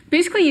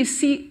 Basically, you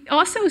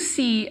also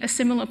see a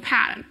similar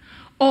pattern.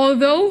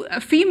 Although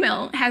a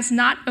female has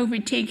not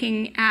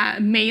overtaken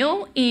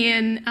male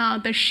in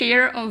the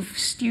share of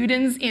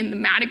students in the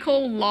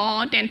medical,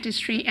 law,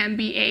 dentistry,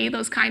 MBA,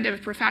 those kind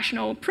of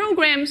professional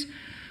programs,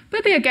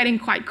 but they are getting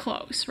quite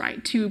close,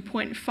 right?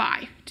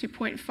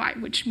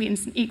 2.5, which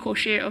means an equal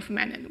share of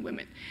men and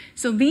women.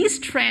 So this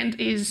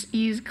trend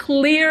is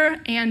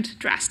clear and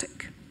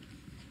drastic.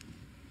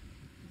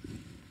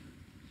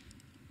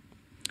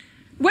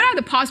 What are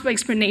the possible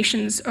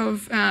explanations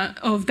of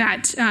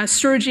that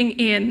surging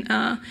in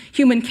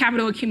human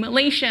capital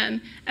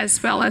accumulation,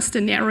 as well as the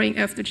narrowing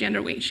of the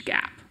gender wage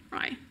gap,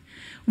 right?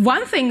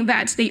 One thing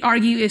that they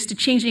argue is the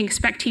changing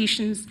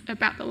expectations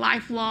about the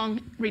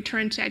lifelong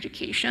return to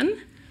education.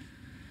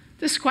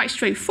 this is quite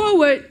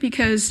straightforward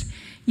because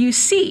you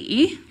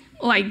see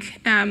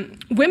like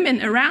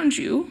women around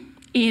you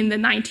in the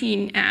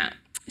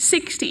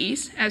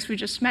 1960s, as we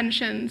just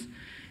mentioned,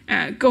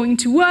 going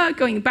to work,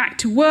 going back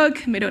to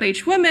work,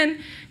 middle-aged women.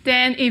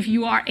 Then if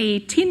you are a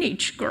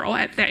teenage girl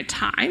at that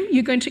time,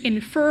 you're going to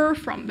infer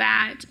from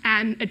that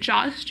and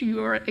adjust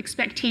your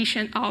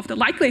expectation of the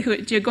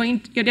likelihood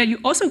you're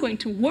also going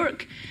to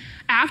work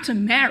after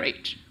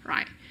marriage,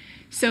 right?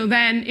 So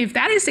then if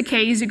that is the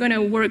case, you're going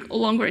to work a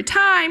longer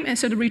time, and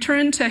so the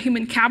return to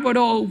human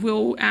capital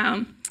will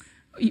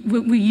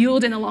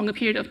yield in a longer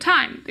period of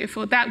time.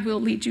 Therefore, that will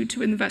lead you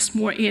to invest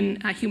more in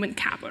human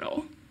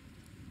capital,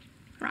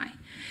 right?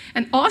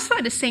 And also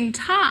at the same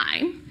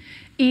time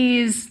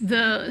is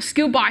the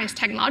skill-biased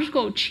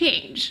technological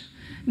change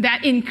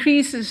that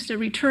increases the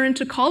return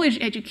to college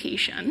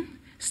education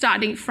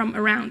starting from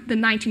around the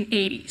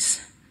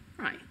 1980s,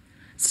 right?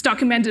 It's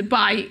documented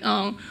by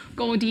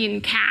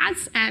Goldin,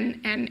 Katz,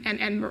 and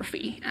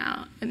Murphy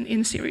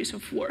in series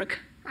of work,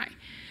 right?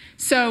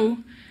 So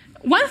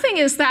one thing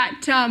is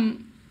that,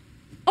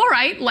 all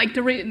right, like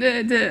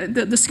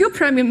the skill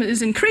premium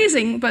is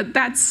increasing, but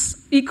that's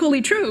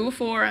equally true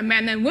for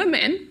men and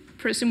women,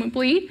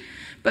 presumably.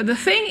 But the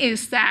thing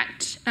is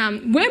that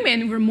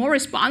women were more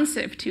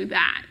responsive to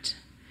that.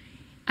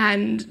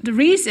 And the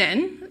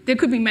reason, there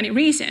could be many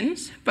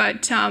reasons,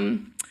 but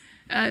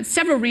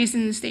several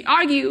reasons they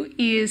argue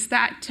is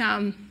that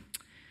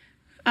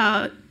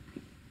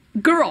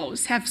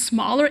girls have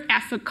smaller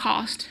effort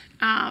cost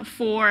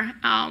for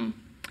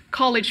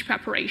college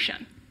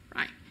preparation,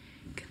 right?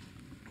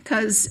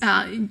 Because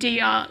they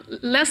are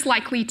less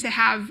likely to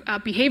have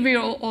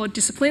behavioral or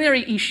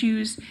disciplinary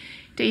issues.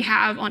 They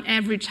have, on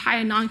average,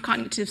 higher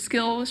non-cognitive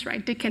skills,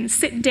 right? They can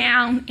sit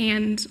down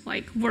and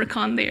like work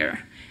on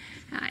their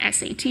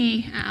SAT,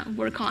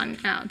 work on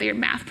their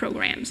math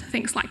programs,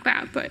 things like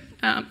that. But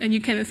and you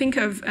can think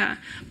of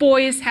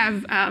boys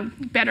have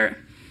better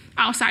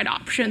outside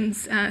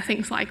options,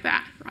 things like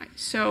that, right?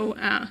 So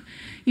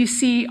you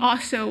see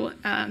also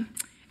a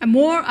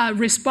more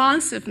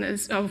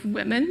responsiveness of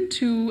women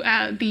to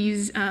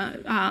these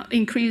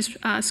increased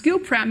skill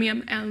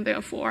premium, and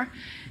therefore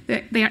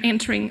they are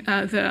entering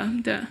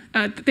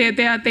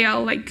they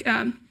are like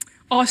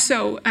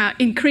also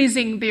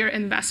increasing their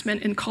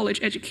investment in college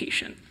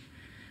education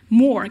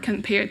more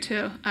compared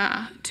to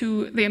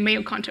their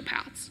male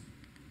counterparts.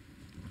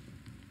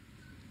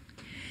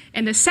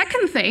 And the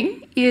second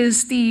thing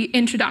is the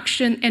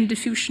introduction and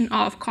diffusion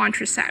of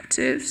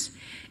contraceptives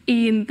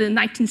in the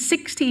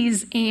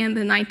 1960s and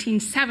the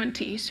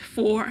 1970s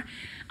for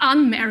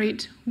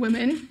unmarried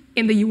women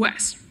in the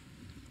US.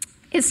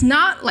 It's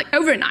not like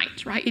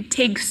overnight, right? It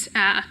takes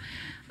a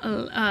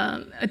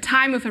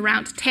time of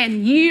around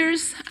 10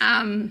 years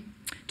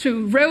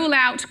to roll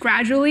out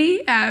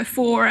gradually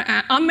for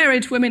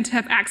unmarried women to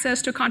have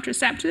access to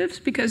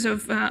contraceptives because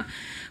of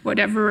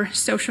whatever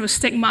social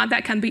stigma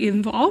that can be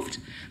involved,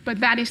 but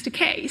that is the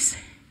case.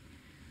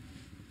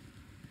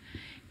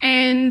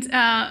 And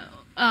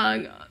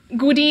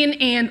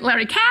Goldin and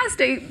Larry Katz,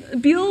 they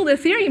build a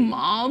theory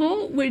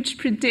model which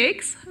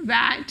predicts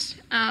that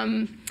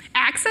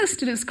access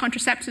to these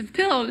contraceptive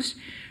pills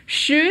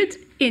should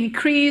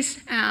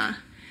increase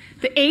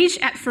the age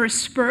at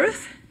first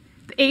birth,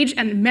 the age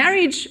and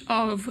marriage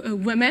of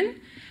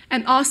women,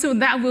 and also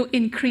that will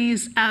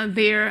increase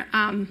their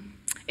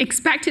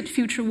expected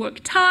future work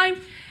time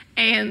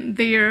and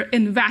their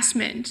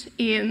investment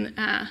in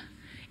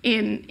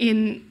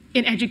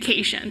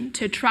education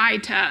to try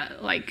to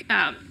like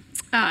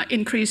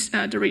increase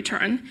the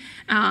return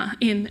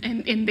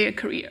in their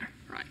career.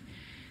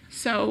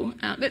 So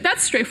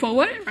that's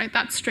straightforward, right?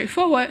 That's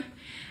straightforward.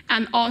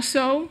 And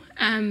also,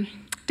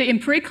 they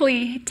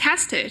empirically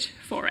tested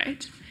for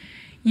it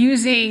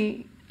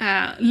using,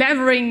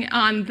 levering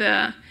on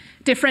the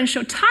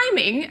differential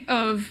timing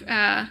of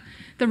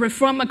the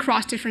reform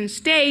across different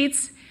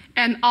states,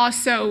 and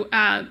also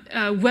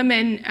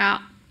women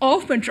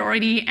of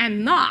majority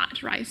and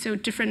not, right? So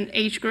different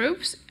age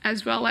groups,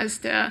 as well as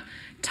the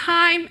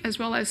time, as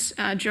well as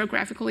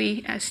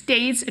geographically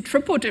states, a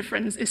triple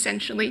difference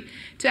essentially,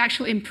 to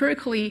actually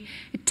empirically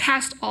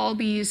test all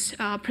these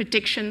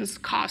predictions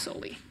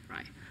causally,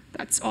 right?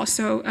 That's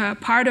also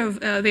part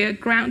of their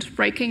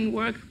groundbreaking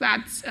work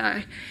that's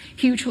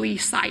hugely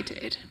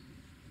cited,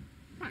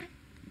 right?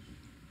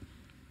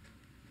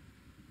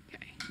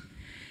 Okay.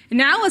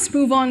 Now let's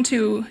move on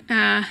to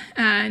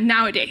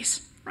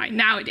nowadays, right?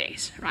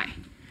 Nowadays, right?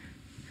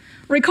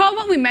 Recall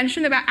what we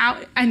mentioned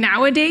about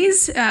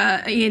nowadays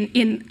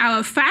in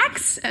our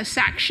facts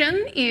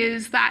section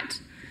is that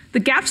the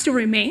gap still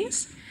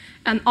remains,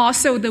 and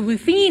also the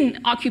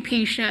within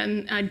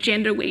occupation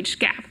gender wage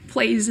gap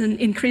plays an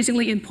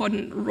increasingly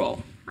important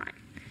role. Right?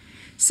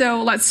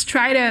 So let's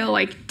try to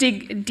like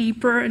dig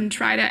deeper and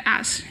try to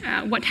ask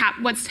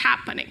what's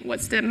happening,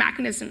 what's the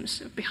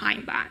mechanisms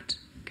behind that.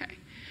 Okay.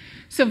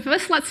 So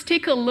first, let's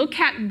take a look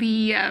at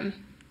the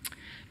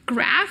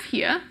graph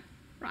here,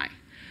 right?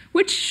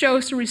 Which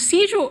shows the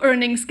residual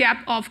earnings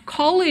gap of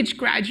college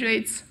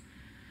graduates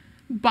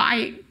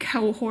by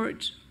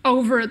cohort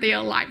over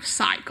their life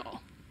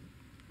cycle,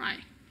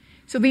 right?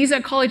 So these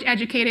are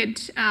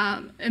college-educated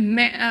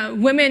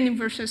women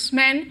versus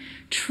men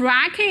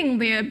tracking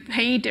their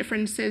pay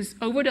differences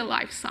over the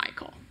life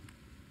cycle,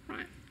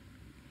 right?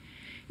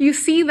 You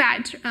see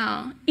that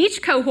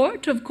each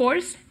cohort, of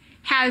course,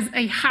 has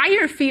a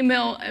higher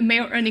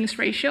female-male earnings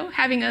ratio,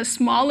 having a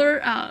smaller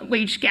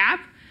wage gap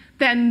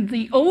than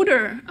the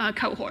older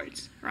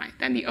cohorts, right?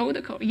 Than the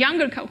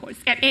younger cohorts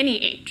at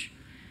any age.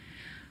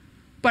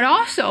 But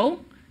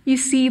also, you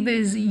see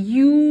this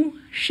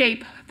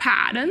U-shaped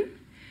pattern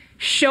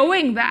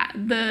showing that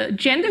the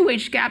gender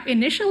wage gap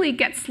initially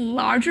gets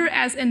larger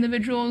as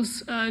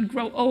individuals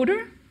grow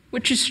older,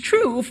 which is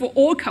true for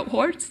all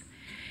cohorts.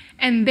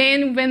 And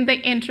then when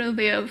they enter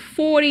their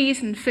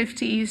 40s and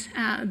 50s,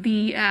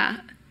 the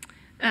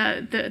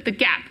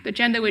gap, the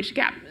gender wage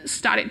gap,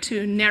 started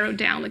to narrow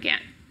down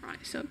again. Right?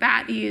 So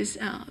that is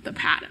the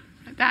pattern.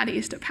 That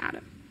is the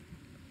pattern.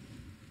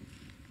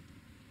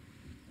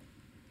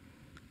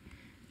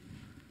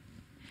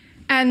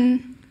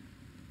 And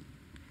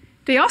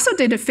they also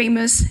did a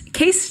famous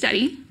case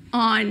study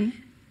on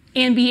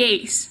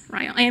MBAs,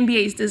 right?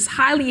 MBAs, this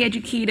highly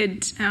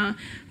educated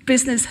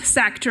business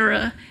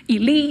sector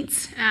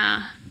elites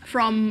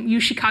from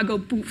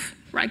UChicago Booth,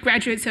 right?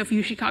 Graduates of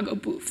UChicago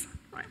Booth,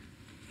 right?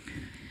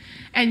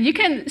 And you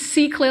can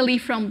see clearly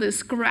from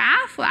this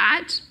graph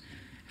that,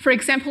 for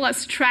example,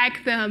 let's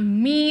track the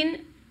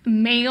mean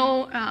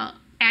male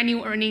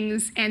annual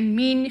earnings and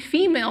mean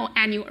female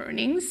annual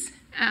earnings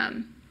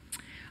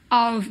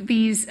of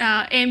these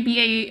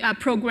MBA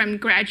program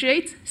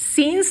graduates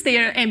since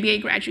their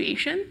MBA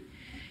graduation.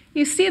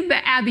 You see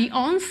that at the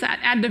onset,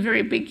 at the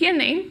very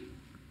beginning,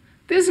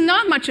 there's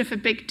not much of a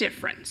big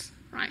difference,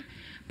 right?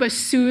 But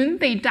soon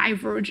they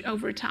diverge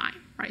over time,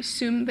 right?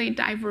 Soon they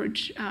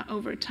diverge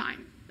over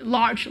time,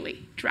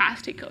 largely,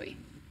 drastically,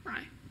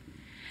 right?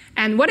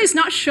 And what is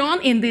not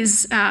shown in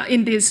this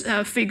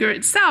figure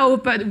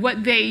itself, but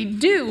what they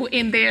do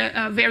in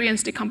their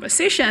variance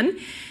decomposition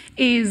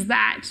is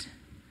that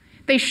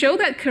they show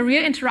that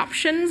career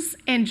interruptions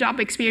and job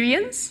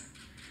experience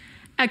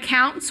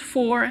accounts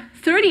for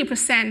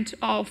 30%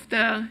 of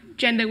the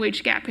gender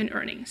wage gap in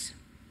earnings.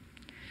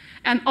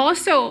 And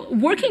also,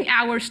 working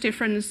hours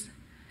difference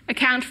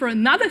account for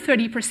another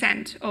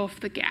 30% of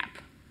the gap,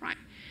 right?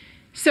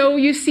 So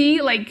you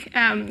see, like,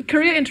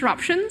 career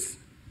interruptions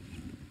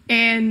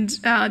and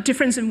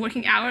difference in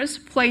working hours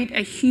played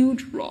a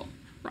huge role,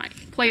 right?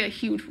 Play a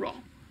huge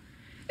role.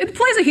 It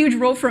plays a huge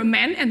role for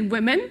men and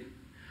women,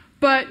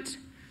 but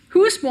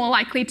who's more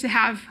likely to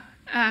have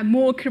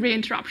more career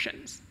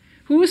interruptions?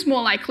 Who's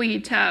more likely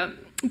to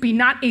be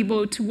not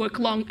able to work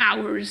long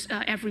hours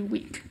every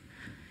week?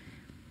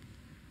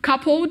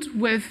 Coupled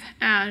with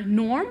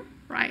norm,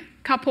 right?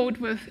 Coupled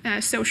with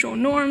social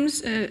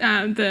norms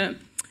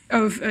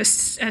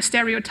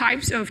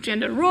stereotypes of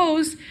gender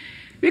roles,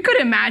 we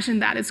could imagine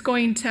that it's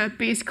going to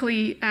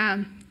basically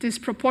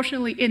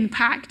disproportionately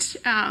impact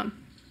a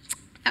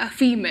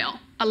female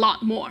a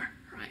lot more.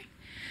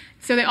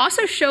 So they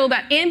also show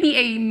that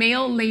MBA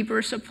male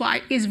labor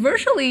supply is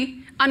virtually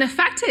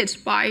unaffected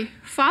by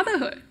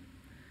fatherhood,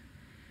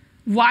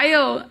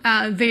 while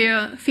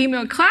their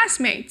female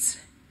classmates,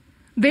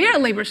 their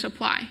labor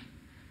supply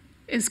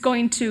is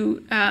going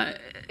to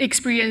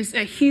experience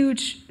a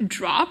huge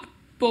drop,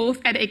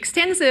 both at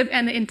extensive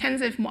and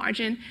intensive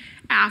margin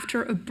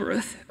after a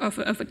birth of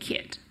a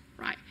kid,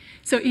 right?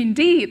 So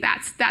indeed,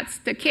 that's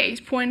the case,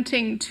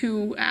 pointing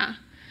to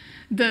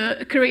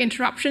the career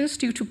interruptions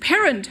due to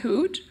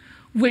parenthood,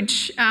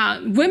 which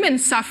women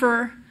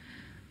suffer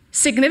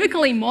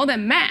significantly more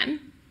than men,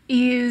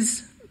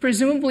 is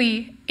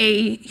presumably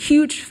a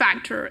huge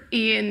factor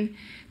in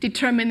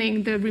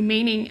determining the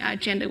remaining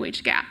gender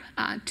wage gap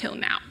till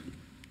now.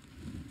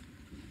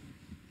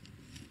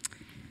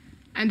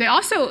 And they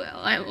also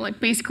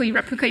basically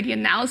replicate the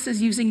analysis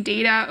using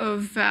data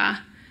of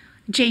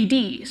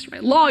JDs,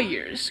 right?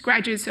 Lawyers,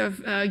 graduates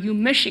of U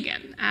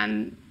Michigan,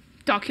 and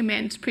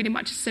document pretty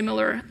much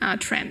similar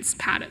trends,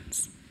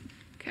 patterns.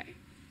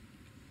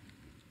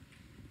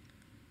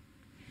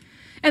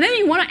 And then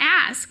you want to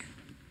ask,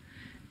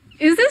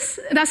 does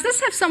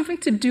this have something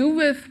to do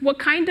with what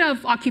kind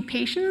of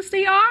occupations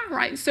they are,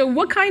 right? So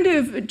what kind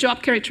of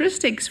job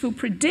characteristics will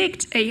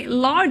predict a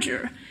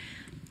larger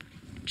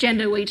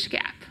gender wage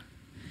gap?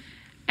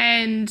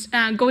 And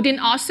Goldin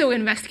also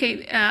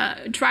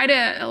try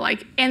to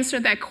answer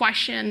that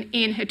question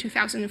in her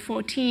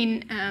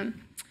 2014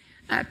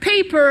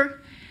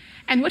 paper.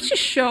 And what she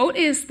showed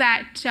is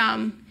that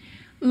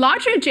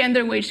larger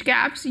gender wage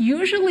gaps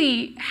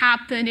usually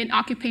happen in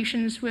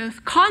occupations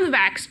with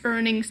convex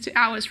earnings to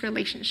hours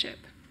relationship.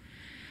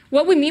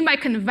 What we mean by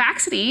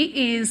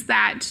convexity is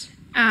that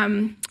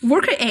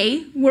worker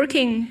A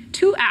working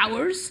 2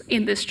 hours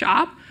in this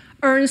job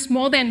earns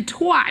more than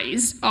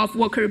twice of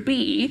worker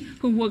B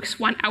who works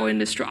 1 hour in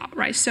this job,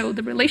 right? So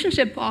the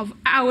relationship of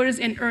hours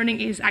and earning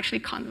is actually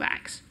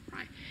convex,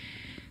 right?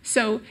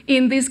 So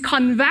in these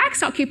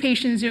convex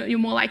occupations, you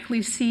more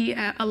likely see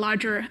a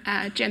larger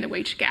gender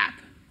wage gap.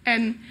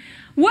 And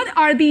what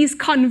are these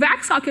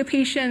convex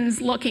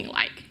occupations looking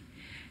like?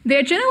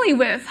 They're generally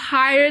with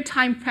higher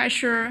time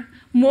pressure,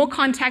 more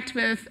contact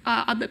with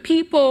other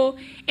people,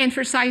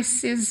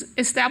 emphasizes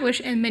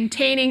establish and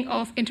maintaining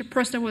of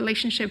interpersonal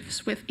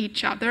relationships with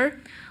each other,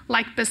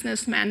 like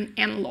businessmen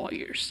and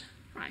lawyers,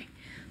 right?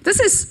 This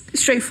is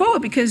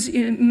straightforward because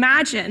you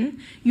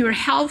imagine you're a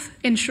health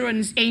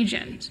insurance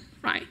agent,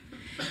 right?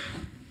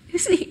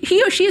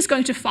 He or she is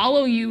going to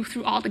follow you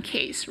through all the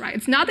case, right?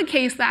 It's not the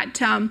case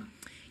that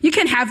you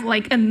can have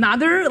like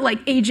another like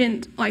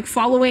agent like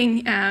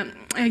following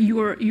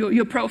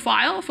your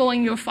profile,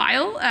 following your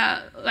file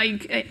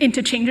like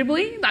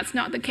interchangeably. That's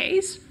not the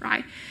case,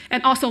 right?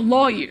 And also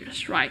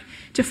lawyers, right?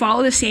 To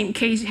follow the same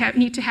case, you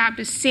need to have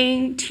the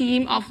same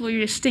team of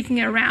lawyers sticking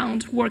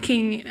around,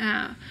 working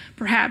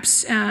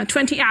perhaps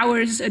 20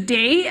 hours a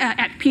day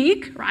at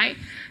peak, right?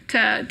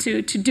 To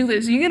do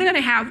this. You're going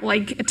to have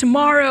like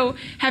tomorrow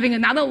having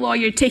another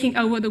lawyer taking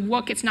over the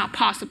work. It's not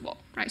possible,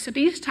 right? So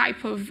these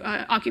type of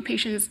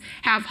occupations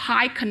have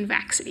high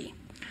convexity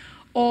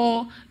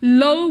or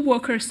low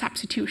worker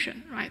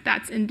substitution, right?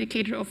 That's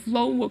indicator of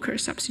low worker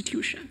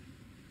substitution.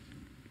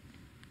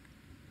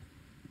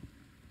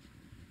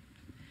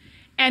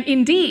 And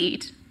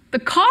indeed, the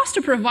cost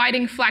of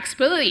providing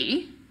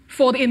flexibility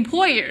for the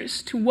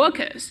employers to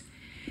workers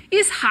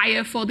is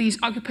higher for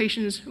these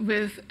occupations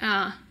with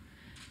low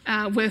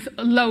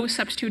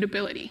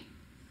substitutability,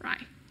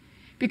 right?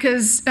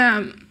 Because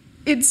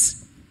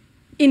it's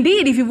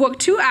indeed, if you work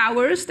 2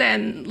 hours,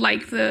 then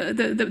like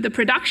the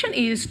production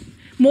is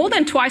more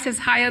than twice as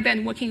higher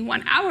than working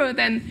 1 hour.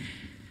 Then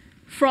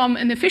from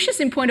an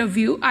efficiency point of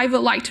view, I would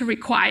like to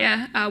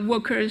require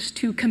workers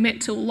to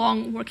commit to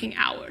long working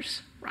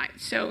hours, right?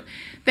 So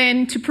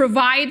then to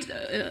provide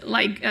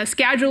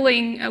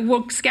scheduling,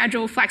 work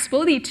schedule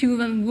flexibility to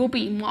them will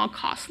be more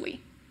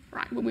costly,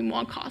 right? Will be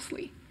more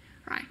costly,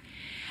 right?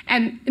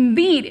 And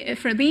indeed,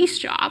 for these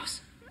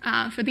jobs,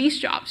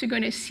 you're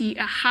going to see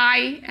a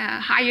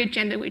higher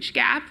gender wage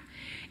gap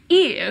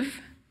if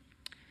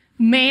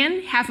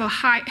men have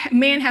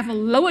a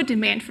lower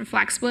demand for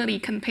flexibility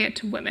compared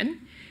to women,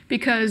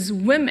 because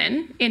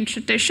women in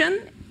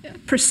tradition,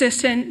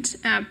 persistent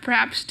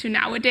perhaps to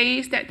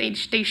nowadays, that they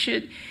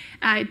should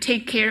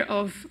take care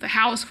of the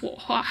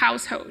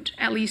household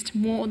at least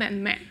more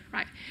than men,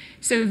 right?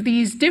 So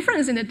these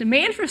differences in the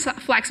demand for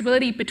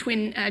flexibility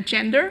between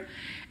gender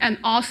and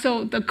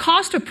also the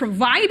cost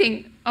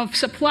of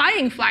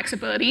supplying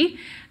flexibility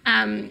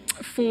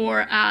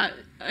for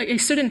a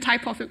certain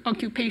type of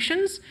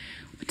occupations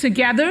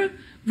together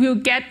will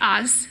get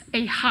us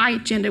a high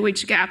gender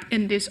wage gap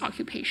in these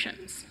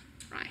occupations,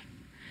 right?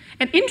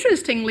 And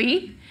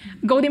interestingly,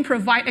 Goldin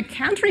provides a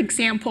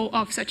counterexample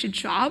of such a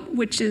job,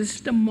 which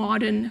is the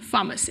modern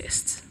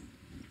pharmacist.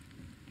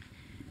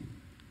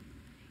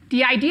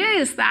 The idea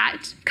is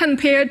that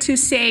compared to,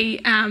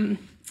 say,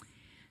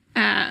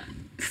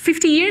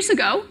 50 years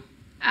ago,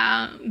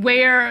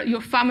 where your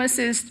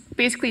pharmacist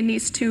basically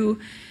needs to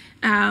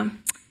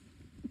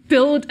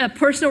build a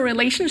personal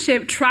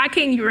relationship,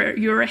 tracking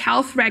your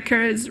health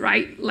records,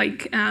 right?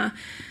 Like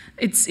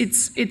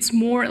it's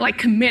more like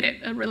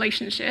committed a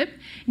relationship.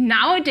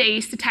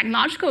 Nowadays, the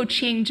technological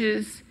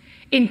changes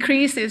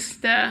increases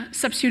the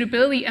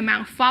substitutability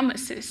among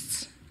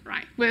pharmacists,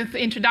 right? With the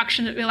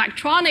introduction of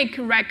electronic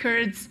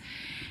records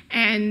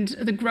and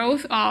the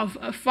growth of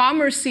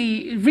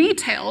pharmacy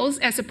retails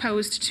as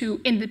opposed to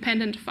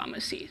independent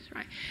pharmacies,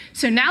 right?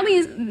 So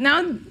nowadays,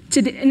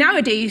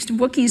 the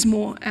work is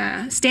more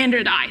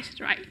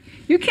standardized, right?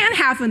 You can't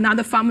have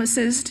another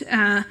pharmacist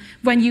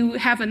when you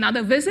have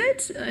another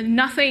visit.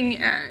 Nothing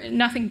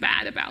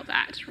bad about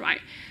that,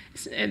 right?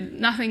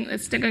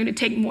 It's going to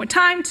take more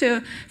time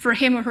for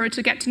him or her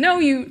to get to know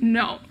you.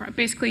 No, right?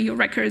 Basically, your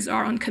records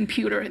are on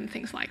computer and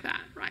things like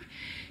that, right?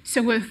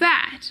 So with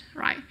that,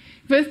 right?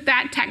 With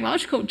that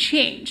technological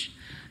change,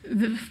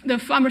 the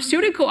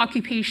pharmaceutical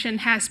occupation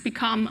has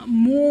become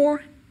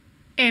more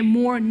and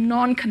more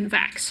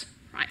non-convex,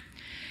 right?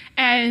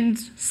 And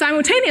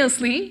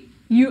simultaneously,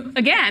 you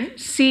again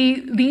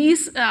see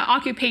these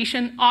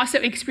occupations also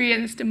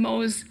experience the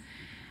most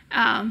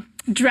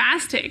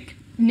drastic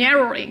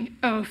narrowing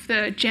of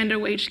the gender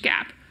wage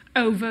gap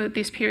over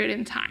this period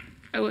in time.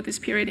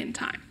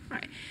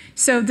 Right?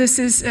 So this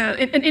is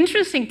an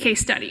interesting case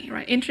study,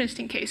 right?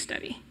 Interesting case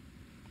study.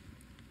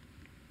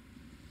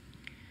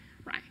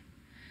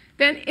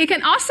 Then it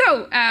can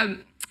also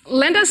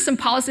lend us some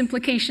policy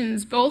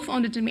implications both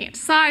on the demand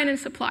side and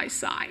supply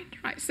side,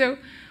 right? So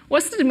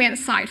what's the demand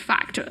side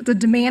factor? The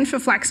demand for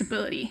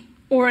flexibility,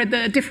 or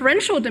the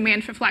differential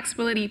demand for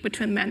flexibility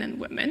between men and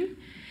women,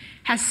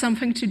 has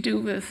something to do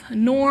with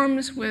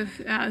norms, with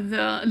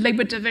the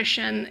labor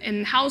division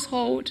in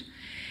household.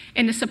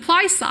 And the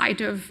supply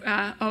side of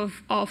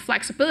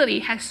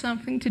flexibility has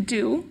something to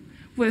do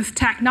with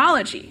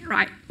technology,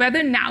 right?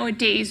 Whether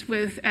nowadays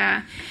with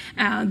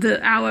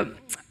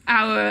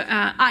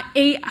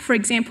for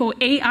example,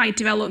 AI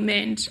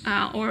development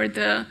or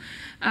the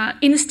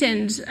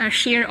instant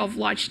share of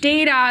large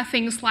data,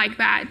 things like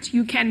that,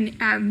 you can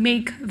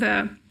make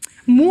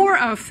more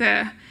of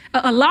the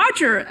a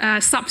larger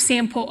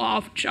subsample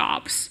of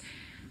jobs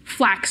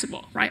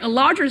flexible, right? A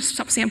larger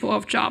subsample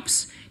of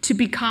jobs to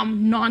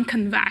become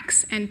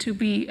non-convex and to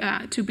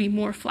be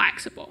more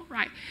flexible,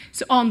 right?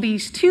 So on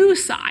these two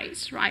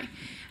sides, right,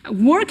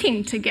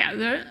 working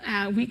together,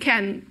 we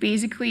can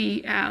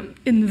basically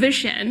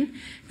envision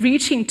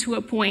reaching to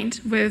a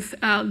point with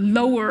a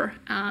lower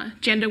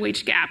gender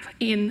wage gap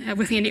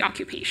within the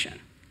occupation.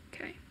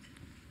 Okay.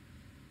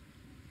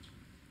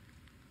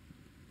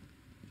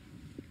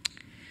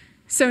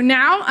 So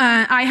now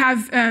I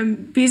have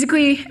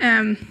basically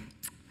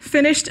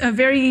finished a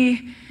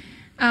very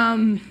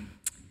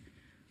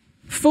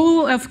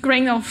full of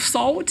grain of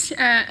salt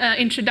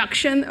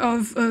introduction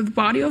of the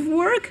body of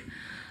work.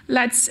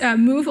 Let's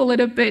move a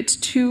little bit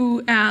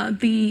to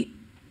the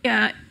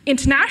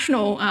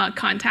international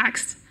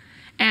context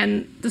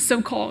and the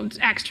so-called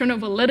external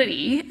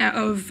validity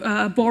of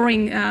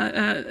borrowing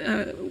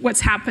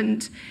what's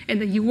happened in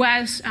the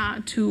US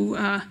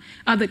to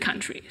other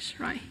countries,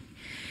 right?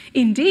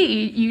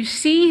 Indeed, you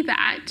see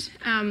that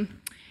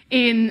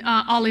in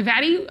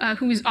Olivetti,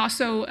 who is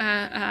also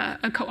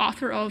a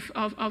co-author of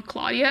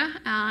Claudia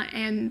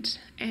and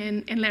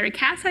Larry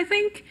Katz, I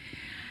think.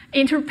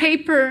 In her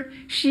paper,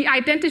 she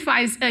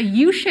identifies a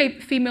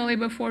U-shaped female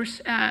labor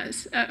force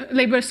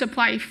labor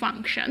supply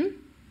function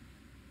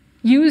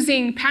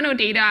using panel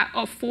data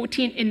of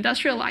 14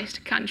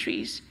 industrialized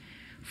countries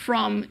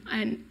from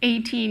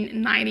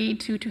 1890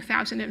 to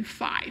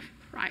 2005,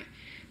 right?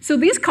 So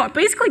this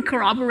basically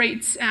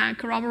corroborates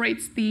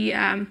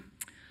the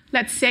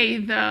let's say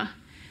the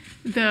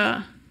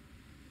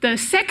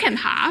second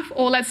half,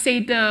 or let's say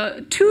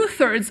the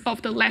 2/3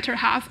 of the latter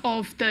half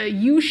of the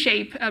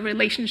U-shape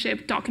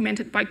relationship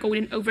documented by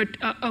Goldin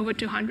over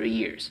 200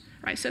 years,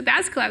 right? So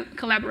that's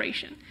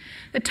collaboration.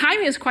 The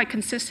timing is quite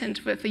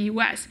consistent with the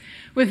US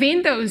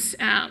within those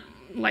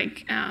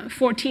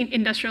 14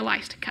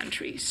 industrialized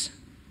countries.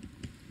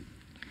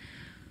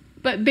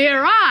 But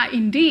there are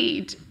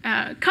indeed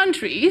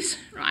countries,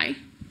 right,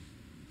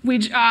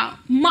 which are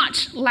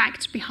much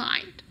lagged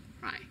behind,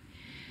 right?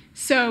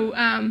 So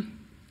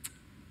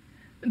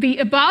the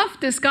above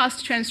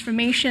discussed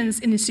transformations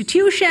in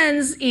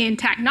institutions, in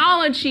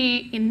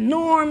technology, in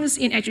norms,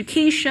 in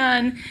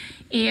education,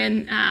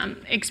 in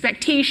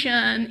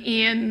expectation,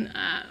 in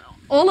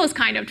all those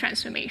kind of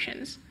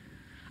transformations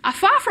are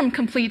far from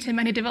complete in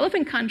many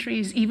developing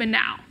countries even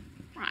now,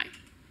 right?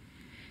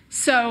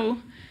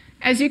 So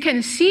as you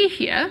can see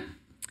here,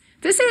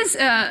 this is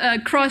a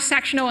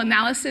cross-sectional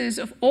analysis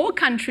of all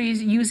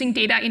countries using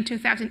data in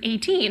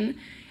 2018,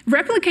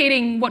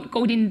 replicating what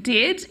Goldin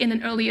did in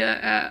an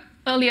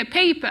earlier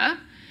paper,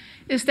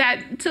 is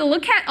that to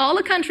look at all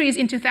the countries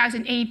in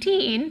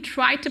 2018,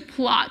 try to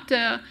plot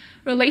the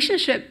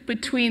relationship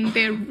between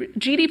their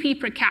GDP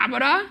per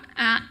capita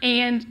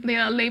and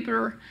their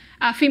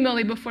female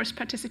labor force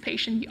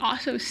participation. You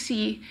also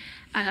see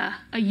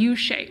a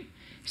U-shape.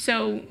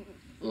 So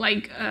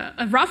like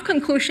a rough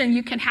conclusion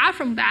you can have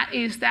from that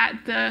is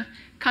that the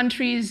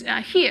countries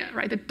here,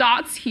 right, the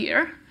dots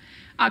here,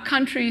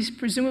 countries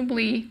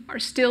presumably are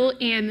still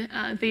in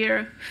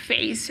their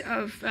phase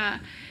of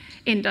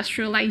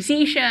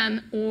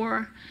industrialization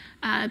or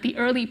the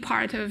early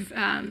part of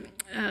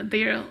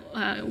their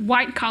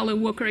white-collar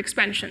worker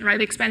expansion, right?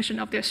 The expansion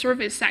of their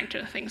service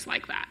sector, things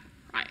like that,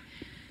 right?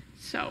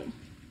 So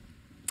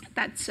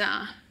that's,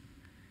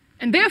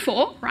 and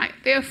therefore, right,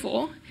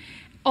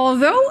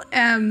 although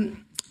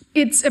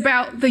it's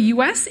about the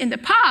US in the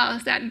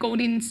past that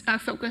Goldin's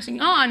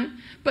focusing on,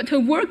 but her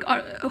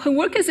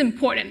work is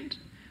important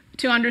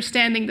to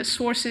understanding the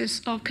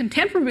sources of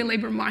contemporary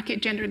labor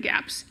market gender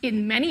gaps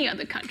in many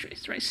other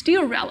countries, right?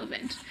 Still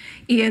relevant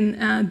in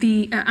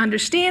the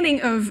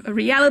understanding of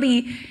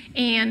reality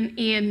and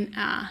in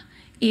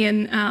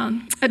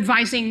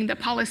advising the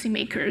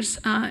policymakers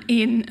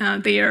in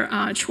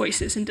their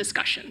choices and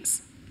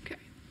discussions. Okay.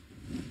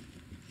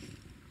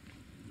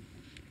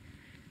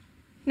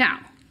 Now,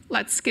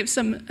 let's give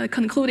some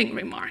concluding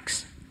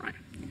remarks. Right.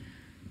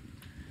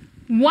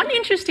 One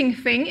interesting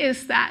thing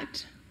is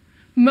that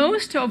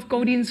most of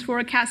Goldin's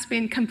work has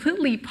been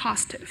completely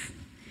positive.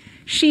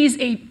 She's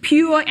a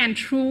pure and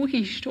true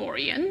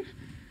historian,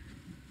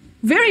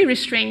 very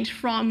restrained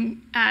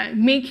from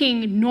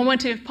making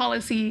normative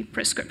policy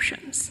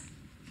prescriptions.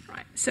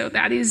 Right? So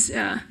that is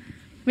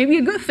maybe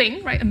a good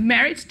thing, right? A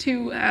merit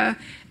to a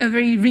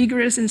very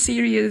rigorous and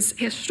serious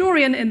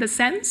historian in the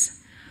sense.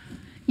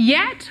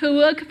 Yet her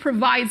work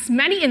provides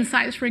many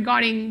insights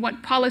regarding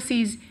what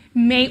policies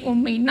may or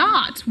may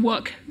not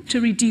work to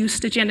reduce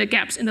the gender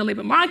gaps in the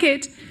labor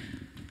market.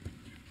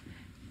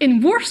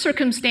 In what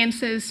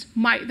circumstances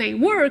might they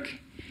work,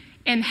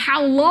 and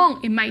how long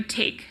it might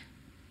take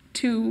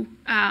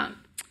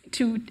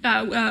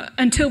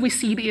until we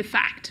see the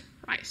effect,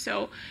 right?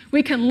 So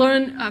we can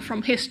learn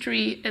from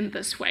history in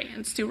this way, and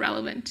it's still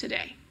relevant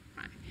today.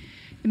 Right?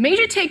 The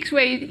major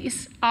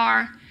takeaways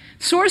are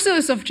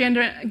sources of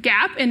gender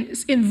gap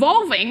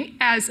evolving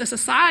as a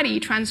society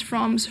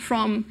transforms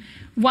from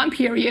one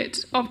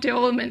period of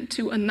development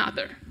to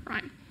another,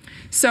 right?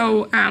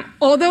 So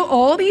although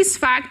all these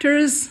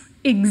factors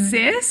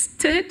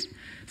existed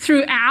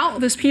throughout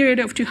this period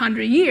of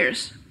 200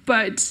 years.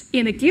 But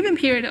in a given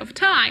period of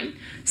time,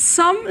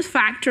 some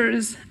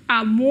factors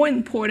are more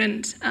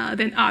important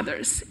than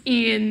others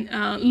in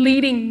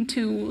leading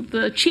to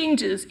the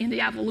changes in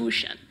the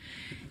evolution.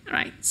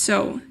 Right?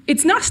 So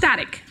it's not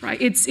static, right?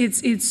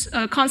 It's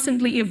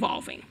constantly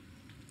evolving,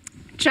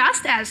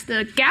 just as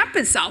the gap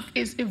itself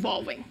is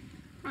evolving.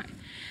 Right?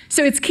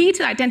 So it's key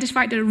to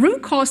identify the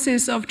root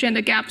causes of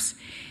gender gaps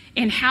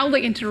and how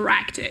they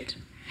interacted,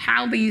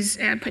 how these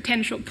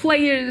potential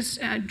players,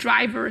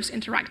 drivers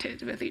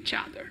interacted with each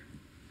other.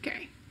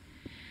 Okay.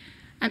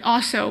 And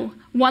also,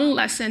 one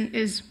lesson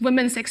is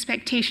women's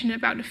expectation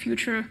about the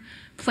future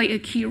play a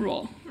key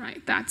role.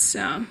 Right? That's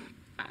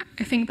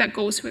I think that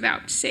goes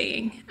without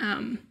saying,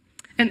 and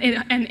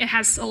it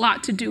has a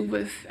lot to do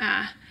with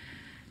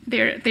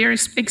their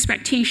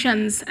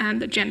expectations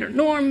and the gender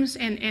norms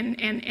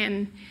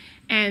and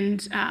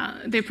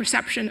their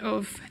perception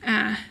of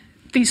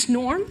these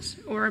norms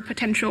or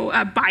potential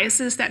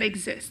biases that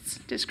exists,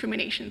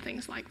 discrimination,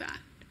 things like that.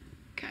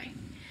 Okay,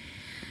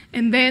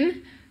 and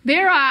then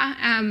there are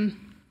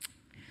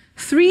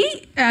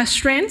three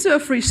strands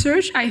of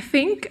research I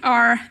think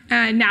are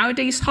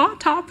nowadays hot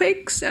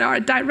topics that are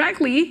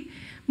directly,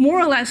 more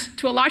or less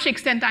to a large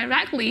extent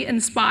directly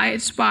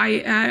inspired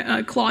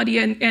by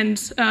Claudia and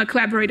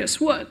collaborators'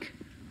 work.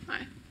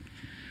 Right.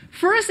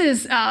 First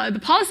is the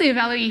policy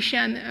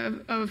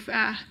evaluation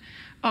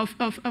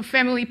of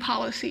family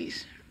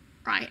policies,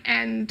 right?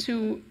 And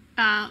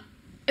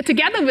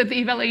together with the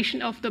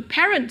evaluation of the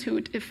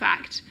parenthood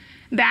effect,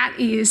 that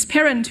is,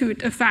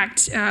 parenthood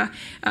affects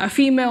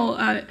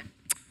female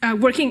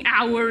working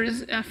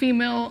hours,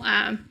 female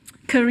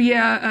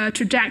career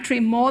trajectory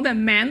more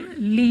than men,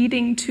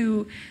 leading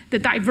to the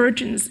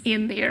divergence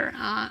in their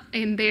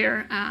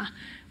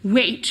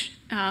wage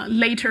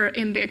later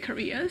in their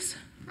careers,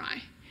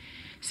 right?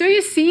 So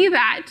you see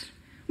that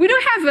we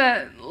don't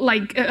have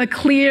a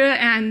clear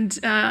and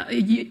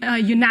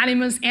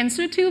unanimous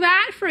answer to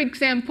that. For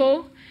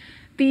example,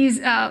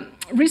 these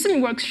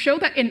recent works show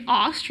that in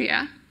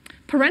Austria,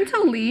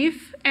 parental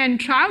leave and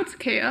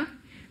childcare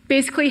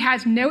basically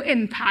has no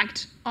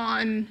impact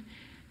on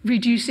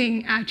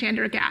reducing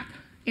gender gap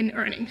in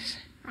earnings,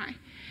 right?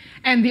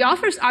 And the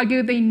authors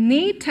argue they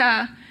need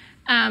to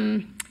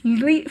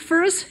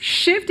first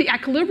shift the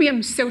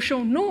equilibrium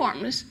social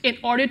norms in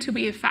order to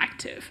be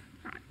effective.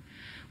 Right?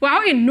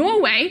 While in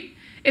Norway,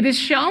 it is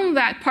shown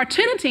that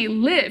paternity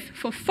leave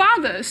for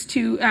fathers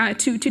to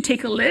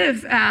take a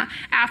leave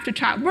after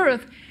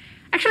childbirth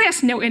actually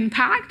has no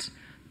impact,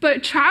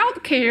 but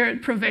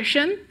childcare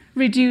provision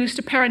reduced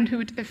the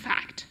parenthood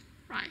effect.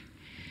 Right?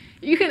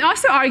 You can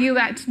also argue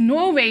that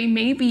Norway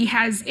maybe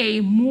has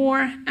a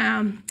more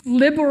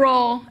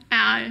liberal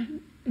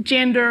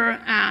gender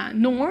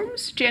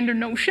norms, gender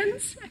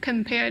notions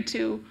compared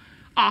to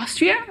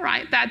Austria,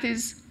 right? That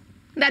is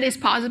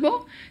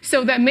possible.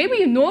 So that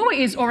maybe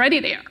Norway is already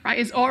there, right?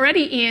 It's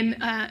already in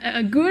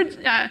a good,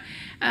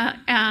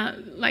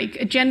 like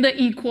a gender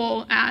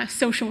equal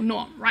social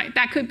norm, right?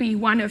 That could be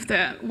one of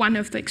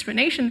the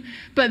explanation.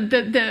 But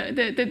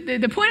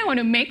the point I want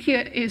to make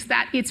here is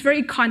that it's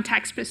very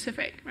context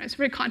specific, right? It's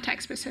very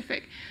context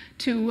specific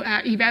to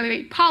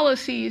evaluate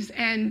policies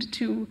and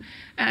to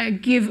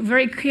give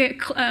very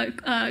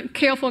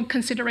careful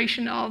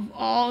consideration of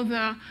all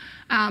the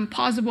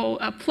possible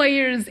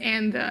players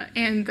and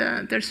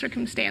their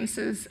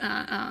circumstances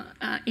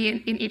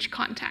in each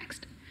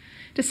context.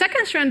 The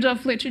second strand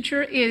of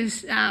literature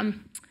is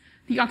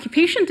the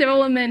occupation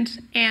development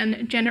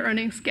and gender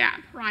earnings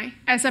gap, right?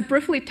 As I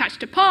briefly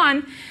touched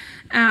upon,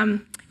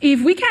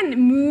 if we can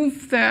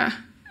move the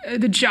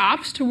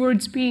jobs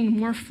towards being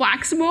more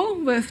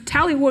flexible with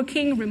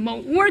teleworking,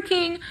 remote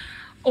working,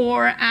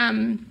 or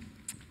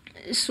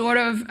sort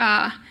of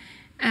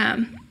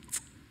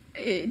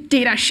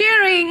data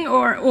sharing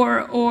or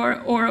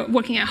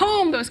working at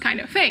home, those kind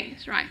of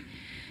things, right?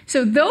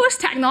 So those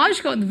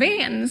technological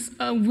advances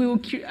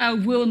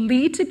will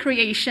lead to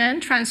creation,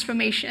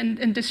 transformation,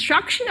 and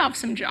destruction of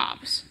some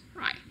jobs,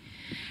 right?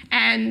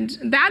 And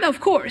that, of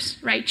course,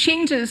 right,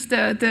 changes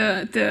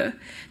the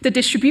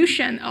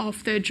distribution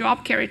of the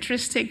job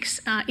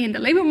characteristics in the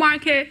labor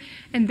market,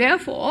 and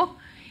therefore,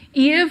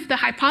 if the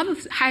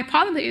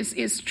hypothesis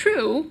is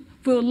true,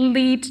 will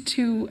lead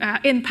to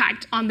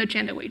impact on the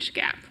gender wage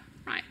gap.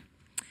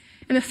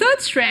 And the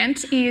third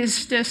strand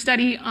is the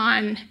study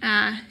on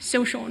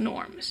social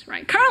norms,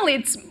 right? Currently,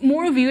 it's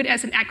more viewed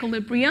as an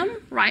equilibrium,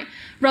 right?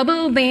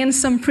 Rather than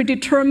some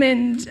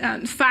predetermined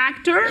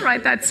factor,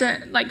 right? That's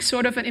like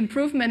sort of an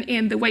improvement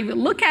in the way we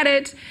look at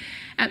it.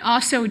 And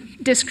also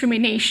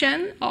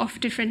discrimination of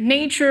different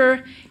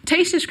nature,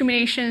 taste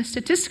discrimination,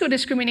 statistical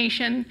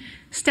discrimination,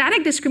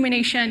 static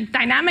discrimination,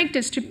 dynamic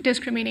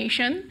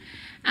discrimination,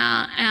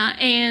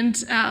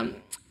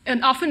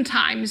 and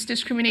oftentimes,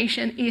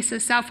 discrimination is a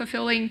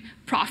self-fulfilling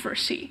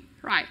prophecy,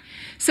 right?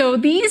 So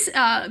these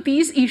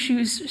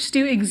issues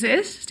still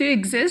exist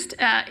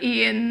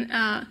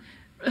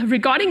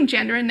regarding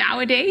gender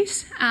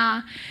nowadays.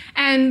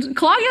 And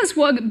Claudia's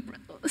work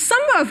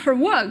some of her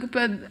work,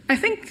 but I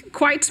think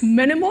quite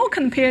minimal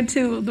compared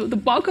to the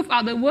bulk of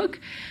other work,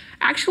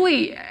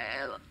 actually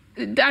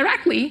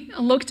directly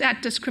looked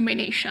at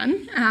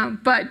discrimination,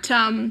 but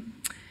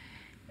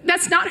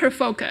that's not her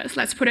focus,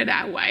 let's put it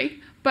that way.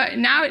 But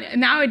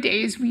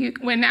nowadays,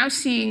 we're now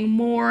seeing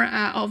more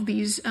of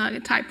these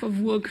type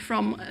of work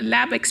from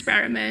lab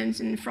experiments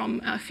and from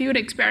field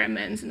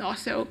experiments, and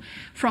also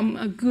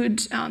from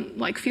good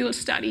like field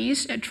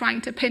studies,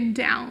 trying to pin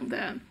down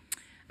the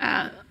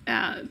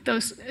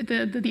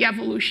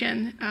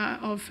evolution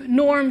of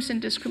norms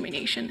and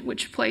discrimination,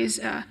 which plays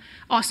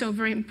also a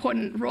very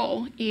important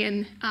role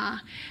in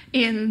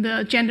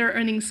the gender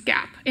earnings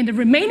gap, in the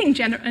remaining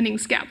gender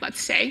earnings gap,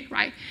 let's say,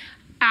 right?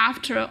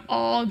 After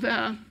all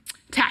the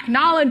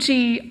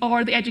technology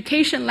or the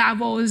education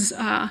levels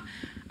are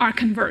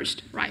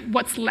converged, right?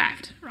 What's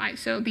left, right?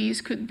 So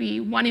these could be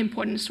one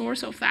important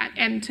source of that.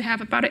 And to have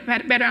a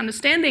better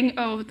understanding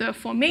of the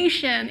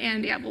formation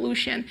and the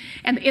evolution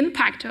and the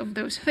impact of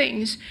those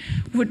things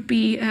would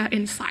be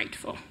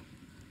insightful.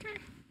 Okay.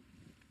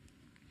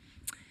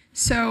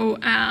 So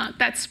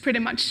that's pretty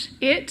much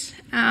it.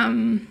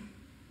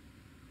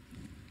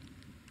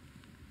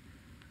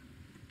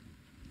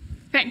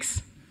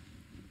 Thanks.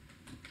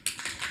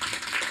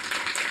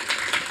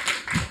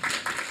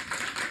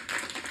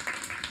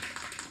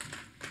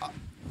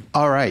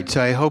 All right, so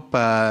I hope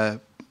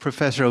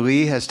Professor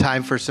Lee has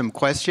time for some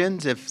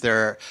questions. If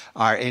there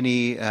are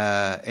any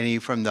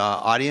from the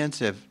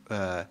audience,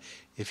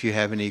 if you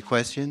have any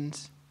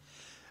questions.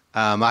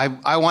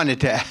 I wanted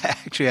to,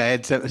 actually I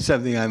had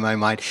something on my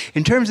mind.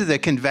 In terms of the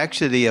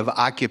convexity of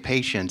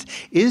occupations,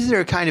 is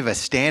there kind of a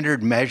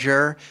standard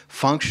measure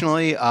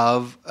functionally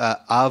of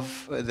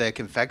the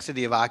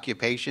convexity of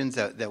occupations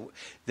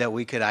that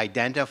we could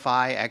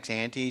identify ex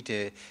ante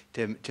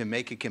to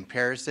make a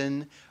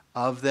comparison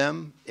of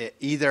them,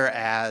 either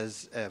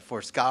as for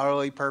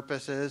scholarly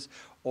purposes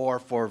or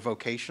for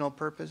vocational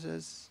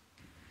purposes?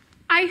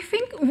 I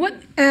think what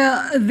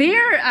I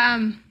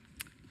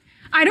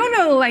don't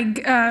know, like,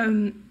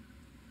 yeah,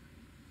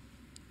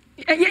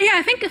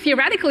 I think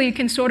theoretically you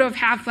can sort of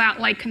have that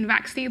like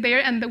convexity there,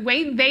 and the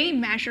way they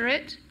measure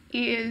it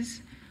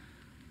is,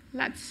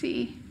 let's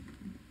see,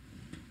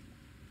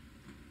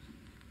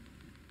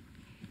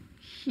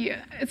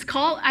 here. It's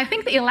called, I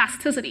think, the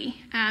elasticity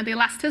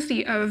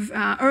of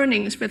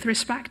earnings with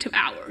respect to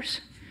hours,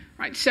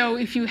 right? So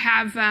if you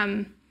have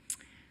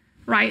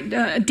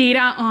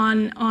data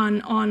on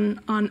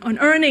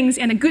earnings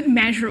and a good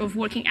measure of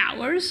working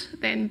hours,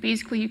 then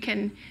basically you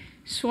can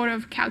sort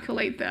of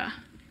calculate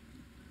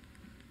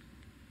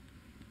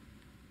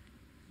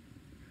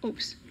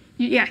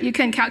you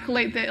can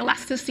calculate the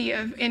elasticity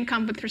of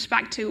income with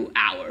respect to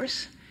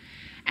hours.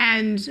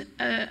 And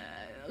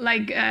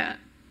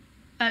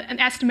an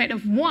estimate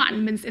of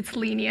 1 means it's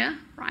linear,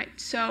 right?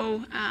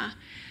 So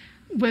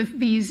with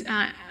these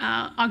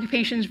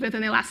occupations with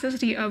an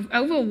elasticity of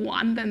over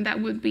 1, then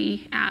that would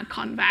be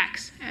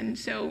convex. And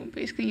so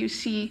basically you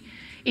see,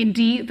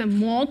 indeed, the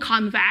more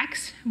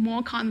convex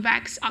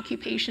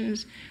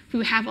occupations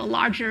who have a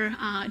larger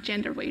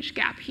gender wage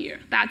gap here.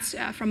 That's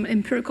from an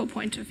empirical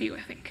point of view,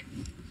 I think.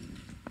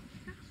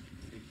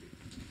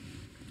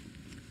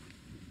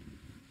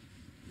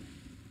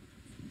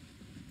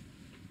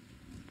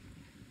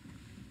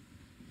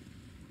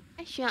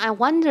 Xuan, I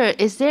wonder,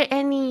 is there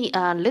any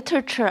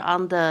literature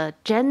on the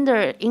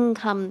gender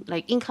income,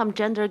 like income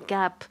gender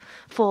gap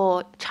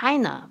for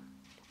China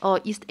or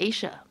East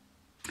Asia?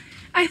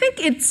 I think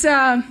it's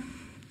tough.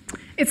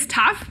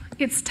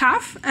 It's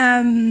tough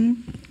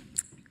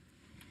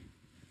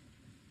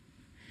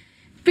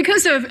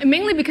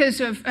mainly because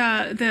of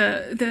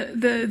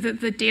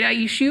the data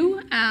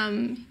issue.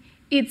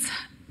 It's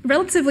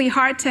relatively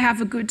hard to have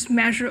a good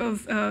measure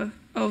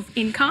of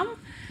income,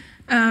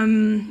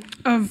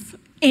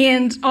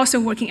 and also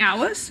working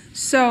hours.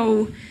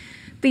 So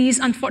these,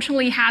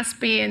 unfortunately, has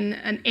been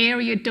an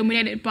area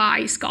dominated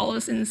by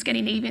scholars in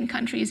Scandinavian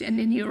countries and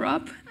in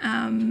Europe.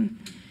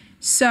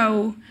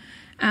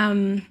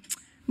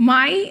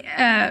 My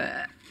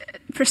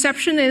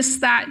perception is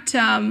that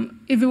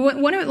if we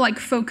want to like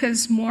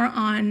focus more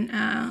on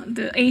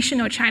the Asian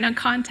or China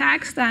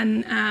context,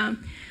 then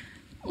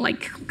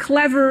like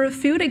clever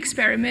field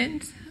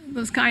experiments,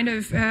 those kind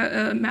of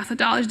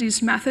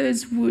methodologies,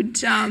 methods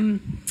would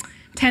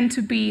tend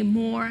to be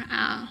more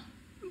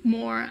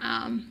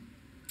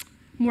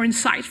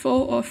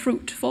insightful or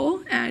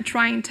fruitful,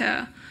 trying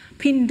to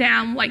pin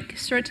down like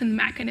certain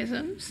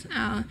mechanisms.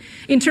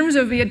 In terms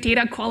of your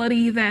data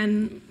quality,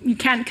 then you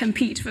can't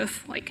compete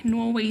with like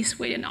Norway,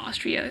 Sweden,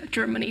 Austria,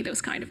 Germany,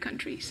 those kind of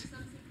countries.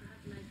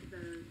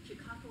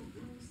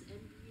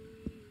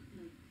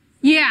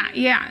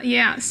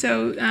 Yeah.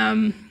 So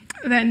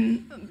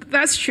then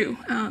that's true.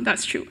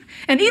 That's true.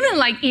 And even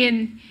like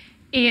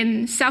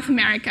in South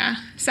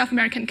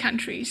American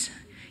countries,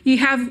 you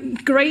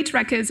have great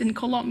records in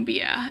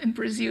Colombia, in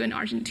Brazil, and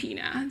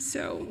Argentina.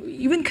 So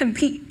you even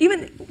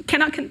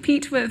cannot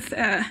compete with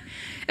a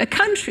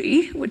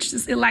country which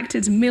has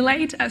elected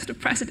Millet as the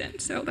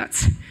president. So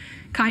that's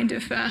kind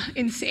of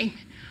insane.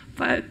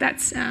 But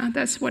that's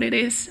what it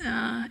is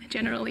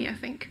generally, I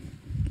think.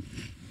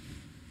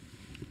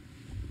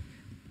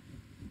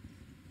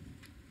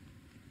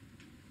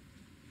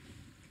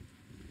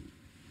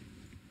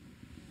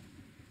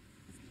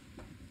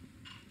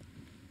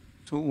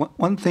 So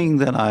one thing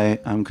that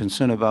I'm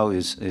concerned about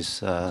is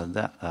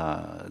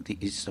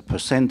the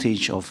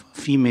percentage of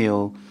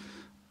female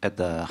at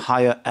the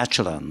higher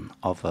echelon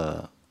of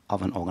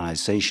an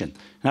organization.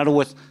 In other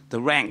words,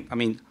 the rank. I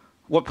mean,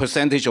 what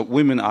percentage of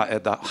women are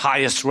at the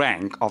highest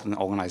rank of an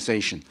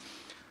organization?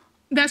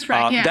 That's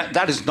right. Yeah.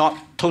 That is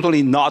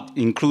totally not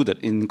included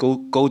in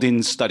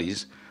Goldin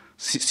studies.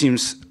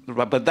 Seems,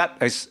 but that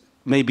is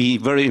maybe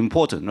very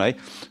important, right?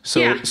 So,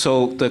 yeah.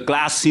 So the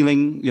glass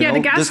ceiling,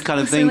 this kind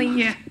of thing. Ceiling,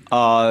 yeah.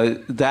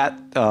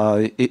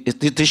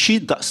 Did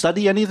she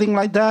study anything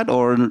like that,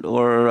 or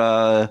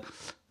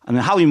I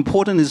mean, how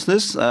important is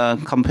this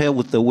compared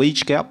with the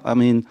wage gap? I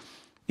mean,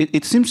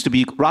 it seems to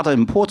be rather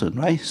important,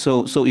 right?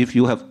 So if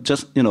you have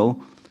just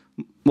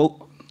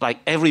like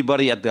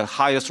everybody at the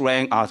highest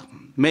rank are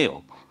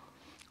male,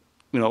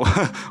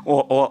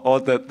 or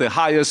the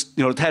highest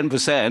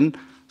 10%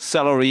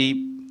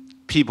 salary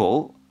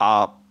people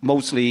are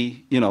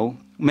mostly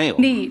male.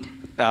 Need.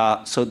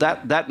 So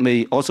that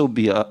may also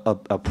be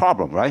a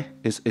problem, right?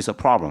 It's a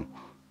problem.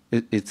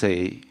 Yeah,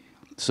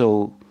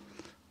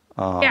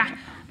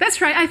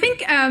 that's right. I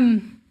think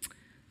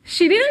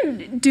she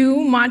didn't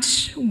do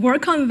much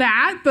work on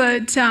that,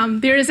 but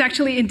there is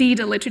actually indeed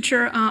a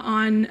literature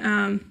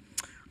on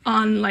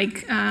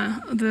like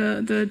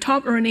the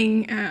top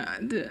earning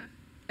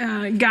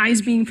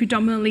guys being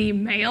predominantly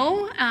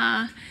male,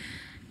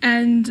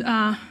 and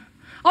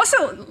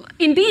also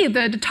indeed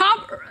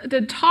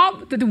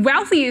the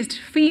wealthiest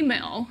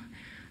female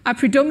are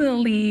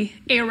predominantly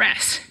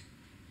heiress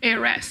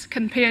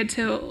compared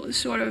to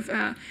sort of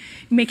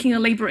making a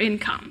labor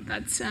income.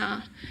 That's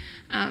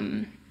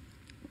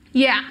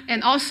yeah,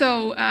 and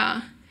also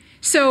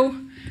so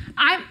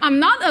I'm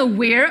not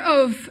aware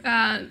of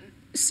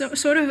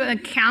sort of an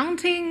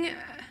accounting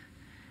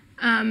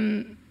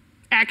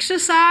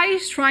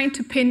exercise trying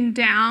to pin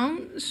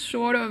down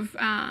sort of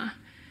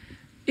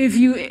if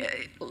you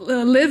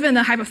live in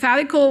a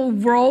hypothetical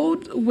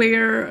world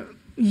where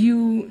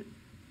you,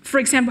 for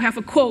example, have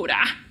a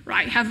quota,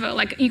 right? Have a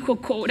like equal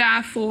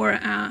quota for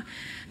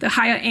the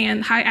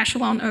high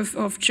echelon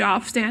of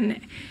jobs,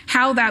 then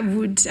how that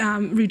would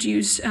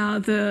reduce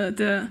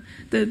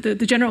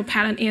the general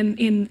pattern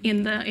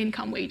in the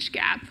income wage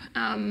gap.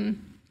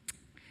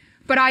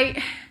 But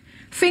I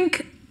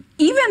think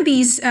even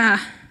these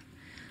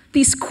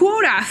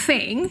quota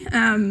thing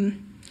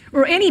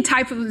or any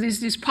type of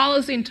this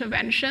policy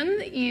intervention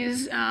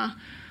is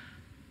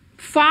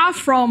far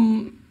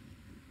from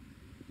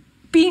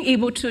being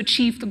able to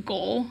achieve the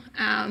goal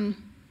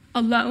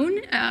alone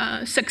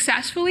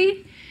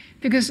successfully.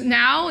 Because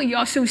now you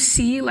also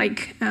see,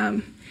 like,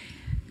 I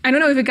don't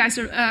know if you guys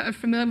are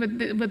familiar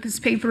with this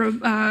paper of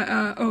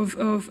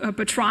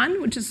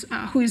Bertrand, which is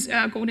who is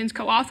Goldin's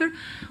co-author,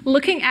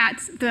 looking at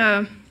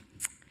the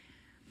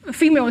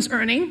females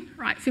earning,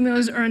 right?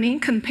 Females earning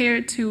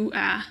compared to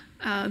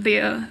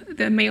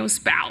their male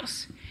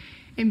spouse,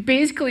 and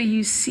basically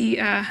you see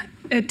a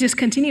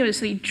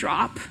discontinuously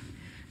drop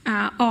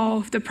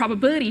of the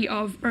probability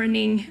of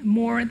earning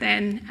more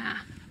than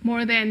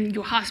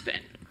your husband,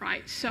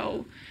 right?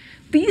 So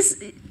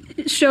these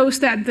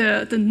shows that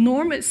the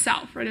norm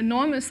itself, right? The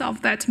norm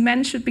itself that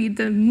men should be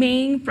the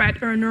main bread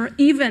earner,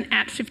 even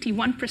at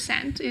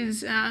 51%,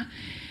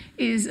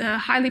 is a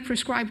highly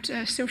prescribed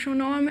social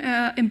norm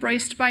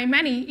embraced by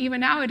many,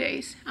 even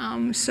nowadays.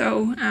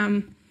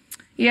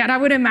 Yeah, I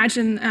would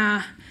imagine,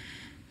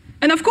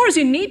 and of course,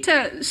 you need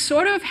to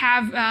sort of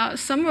have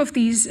some of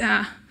these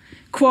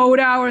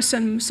quota or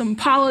some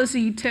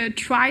policy to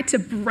try to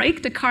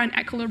break the current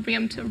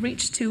equilibrium to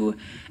reach to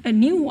a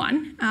new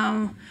one.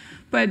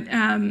 But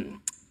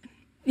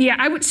yeah,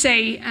 I would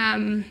say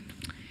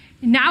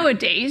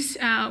nowadays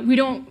we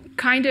don't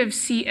kind of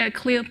see a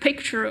clear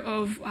picture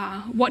of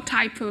what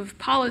type of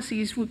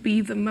policies would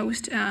be the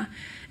most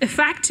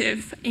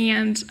effective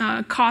and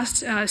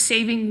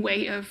cost-saving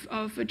way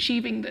of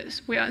achieving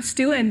this. We are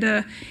still in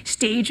the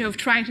stage of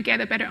trying to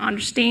get a better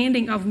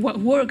understanding of what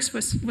works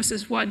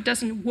versus what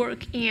doesn't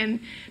work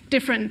in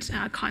different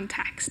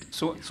contexts.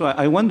 So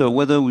I wonder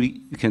whether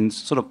we can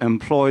sort of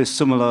employ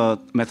similar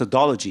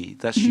methodology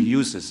that she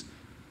uses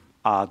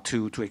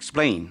to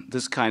explain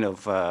this kind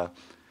of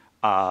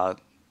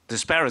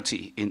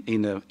disparity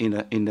in the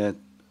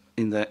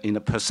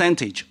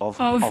percentage of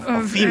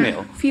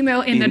female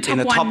in the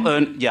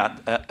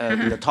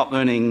top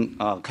earning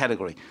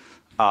category.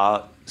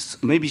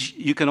 Maybe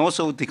you can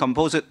also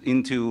decompose it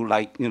into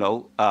like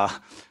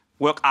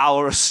work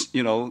hours,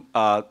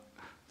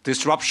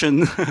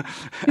 disruption,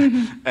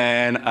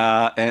 and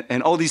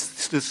all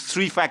these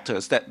three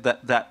factors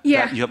that you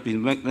have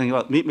been making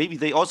about. Maybe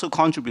they also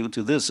contribute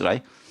to this,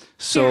 right?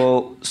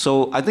 So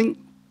I think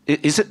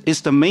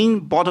is the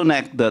main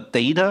bottleneck the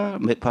data,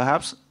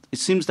 perhaps? It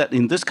seems that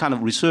in this kind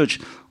of research,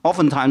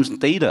 oftentimes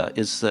data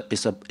is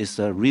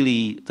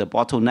really the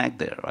bottleneck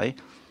there, right?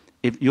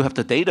 if you have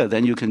the data,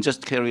 then you can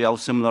just carry out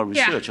similar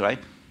research, right?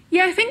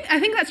 Yeah, I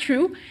think that's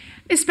true.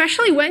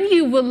 Especially when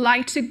you would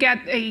like to get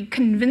a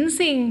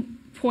convincing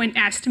point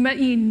estimate,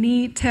 you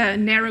need to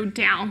narrow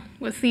down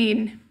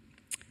within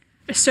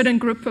a certain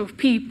group of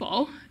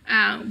people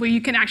where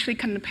you can actually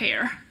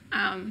compare.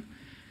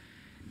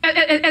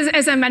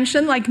 As I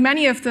mentioned, like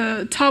many of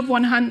the top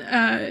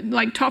 100,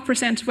 like top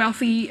 %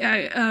 wealthy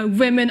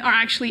women are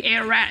actually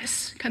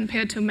heiresses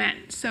compared to men.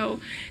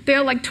 So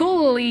they're like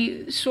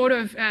totally sort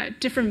of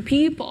different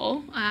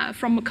people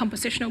from a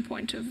compositional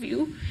point of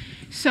view.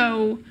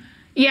 So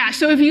yeah,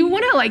 so if you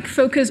want to like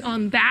focus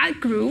on that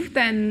group,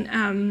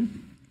 then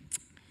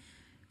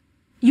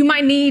you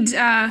might need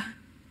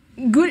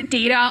good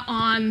data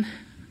on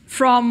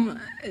from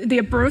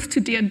their birth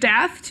to their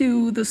death,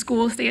 to the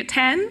schools they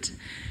attend,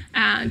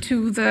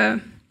 to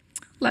the,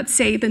 let's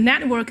say, the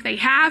network they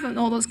have and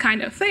all those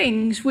kind of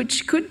things,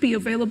 which could be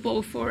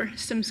available for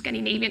some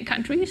Scandinavian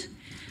countries.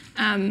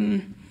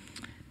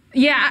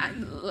 Yeah,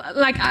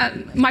 like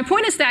my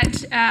point is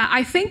that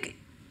I think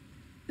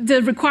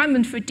the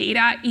requirement for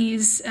data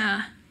is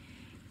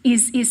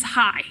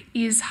high.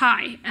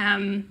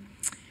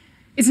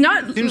 It's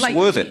not seems like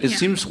worth it. It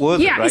seems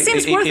worth it, right? Yeah, it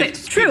seems worth it.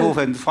 If True. people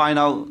can find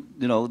out,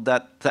 you know,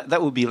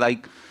 that would be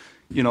like,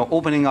 you know,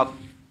 opening up,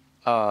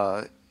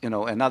 you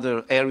know,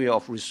 another area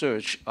of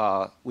research,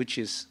 which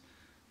is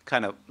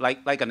kind of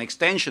like an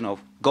extension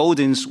of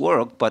Goldin's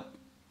work, but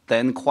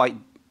then quite,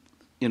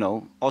 you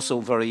know,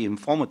 also very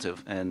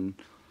informative and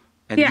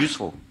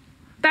useful.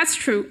 That's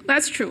true.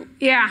 That's true.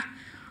 Yeah,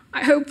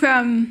 I hope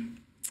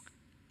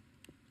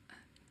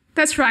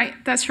that's right.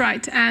 That's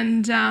right.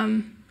 And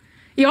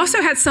it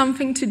also had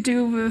something to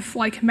do with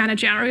like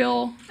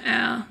managerial,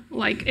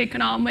 like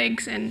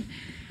economics and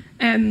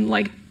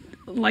like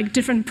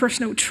different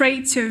personal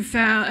traits of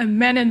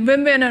men and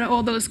women and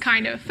all those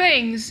kind of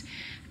things,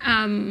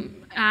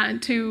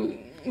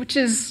 which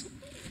is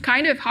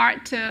kind of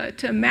hard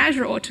to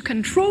measure or to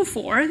control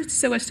for,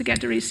 so as to get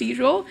the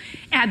residual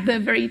at the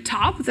very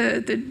top.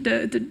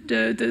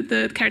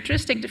 The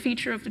characteristic, the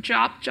feature of the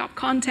job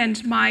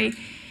content might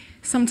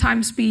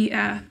sometimes be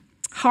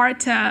hard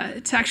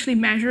to actually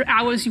measure.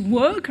 Hours you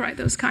work, right?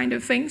 Those kind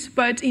of things.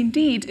 But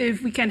indeed,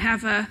 if we can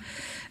have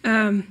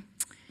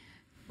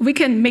we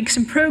can make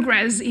some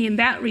progress in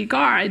that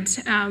regard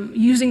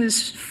using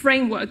this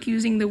framework,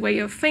 using the way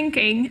of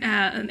thinking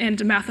and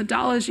the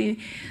methodology,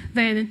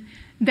 then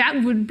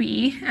that would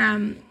be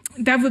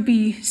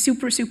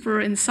super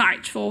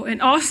insightful.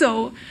 And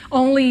also,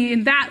 only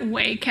in that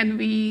way can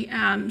we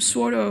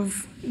sort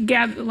of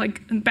get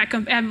like a back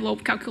of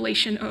envelope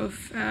calculation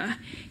of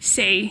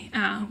say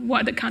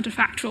what the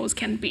counterfactuals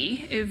can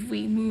be if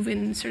we move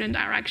in certain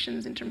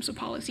directions in terms of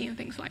policy and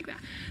things like that.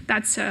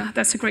 That's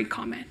a great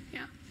comment.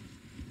 Yeah.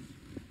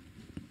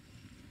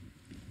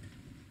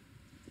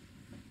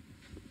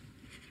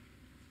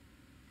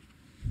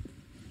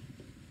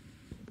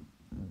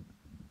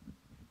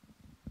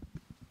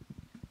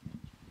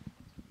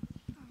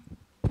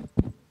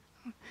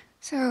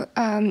 So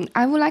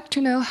I would like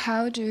to know,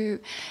 how do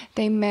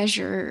they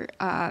measure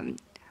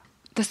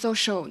the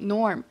social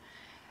norm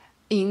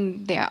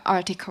in their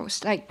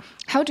articles? Like,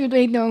 how do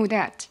they know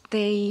that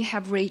they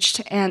have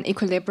reached an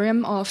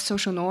equilibrium of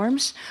social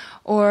norms,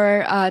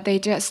 or they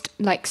just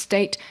like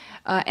state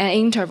an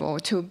interval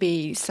to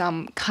be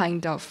some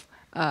kind of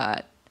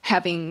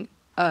having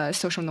a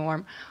social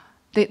norm?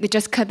 They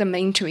just cut them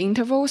into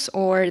intervals,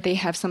 or they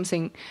have some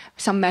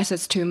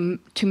methods to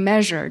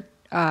measure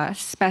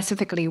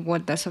specifically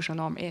what the social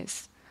norm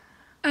is?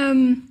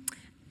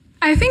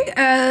 I think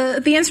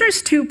the answer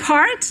is two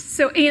parts.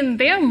 So in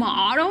their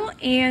model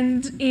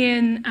and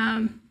in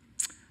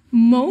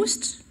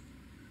most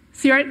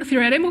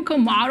theoretical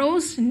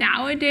models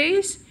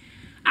nowadays,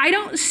 I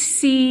don't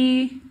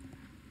see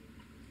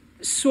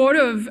sort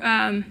of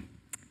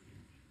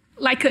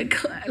like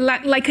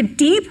a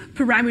deep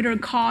parameter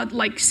called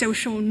like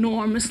social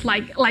norms,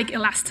 like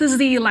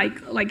elasticity,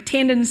 like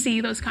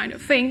tendency, those kind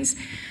of things.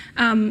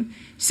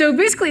 So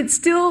basically, it's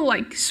still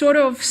like sort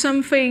of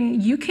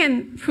something you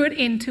can put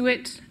into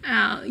it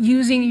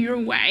using your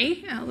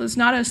way. There's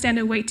not a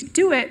standard way to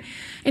do it.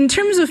 In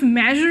terms of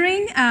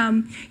measuring,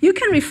 you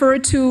can refer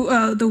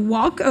to the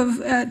work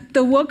of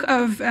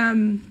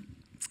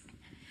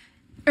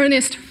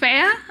Ernest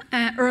Fair,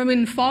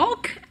 Erwin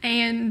Falk,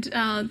 and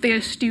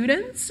their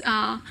students.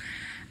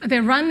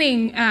 They're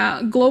running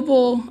a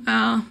global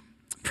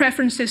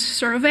preferences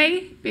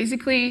survey,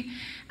 basically.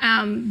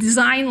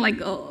 Design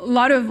like a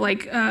lot of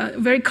like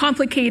very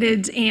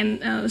complicated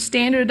and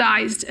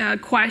standardized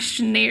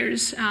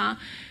questionnaires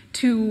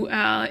to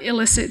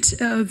elicit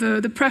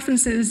the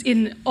preferences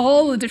in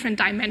all the different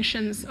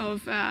dimensions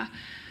of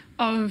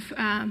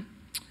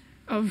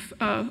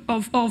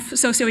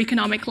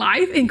socioeconomic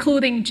life,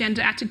 including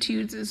gender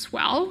attitudes as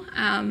well.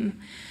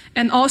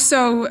 And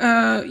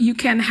also you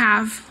can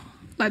have,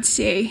 let's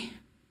say,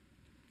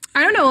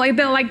 I don't know,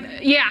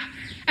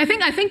 I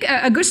think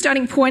a good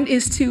starting point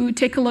is to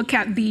take a look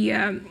at the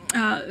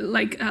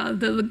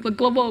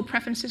global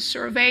preferences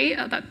survey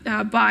that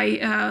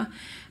by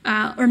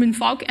Ermin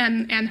Falk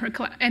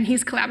and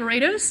his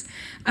collaborators.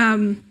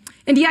 And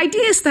the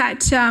idea is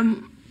that,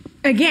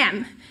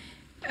 again,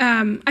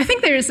 I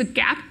think there is a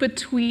gap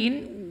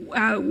between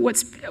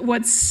what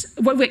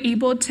we're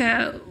able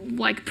to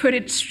put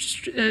it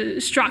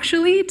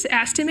structurally to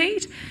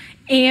estimate,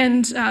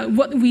 and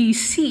what we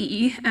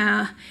see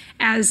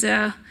as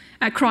a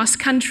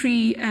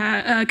cross-country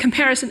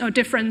comparison or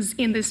difference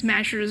in these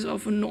measures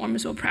of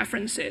norms or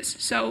preferences.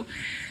 So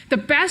the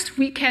best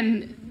we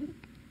can,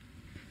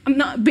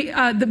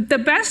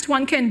 the best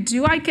one can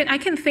do, I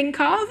can think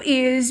of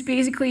is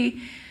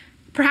basically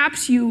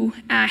perhaps you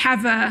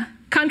have a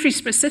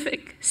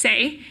country-specific,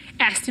 say,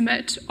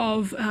 estimate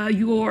of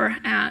your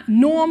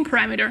norm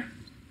parameter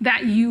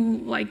that you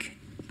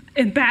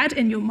embed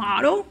in your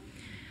model,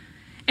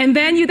 and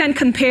then you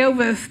compare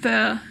with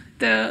the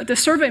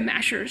survey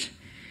measures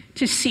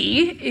to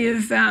see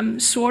if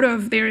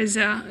there is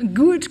a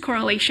good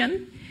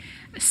correlation,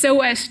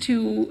 so as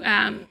to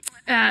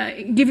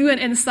give you an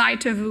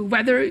insight of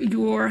whether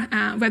your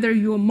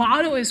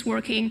model is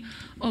working,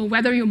 or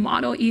whether your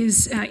model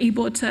is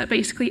able to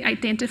basically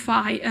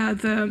identify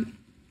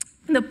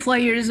the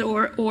players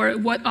or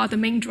what are the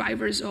main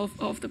drivers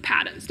of the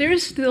patterns. There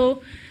is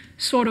still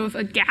sort of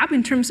a gap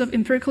in terms of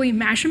empirical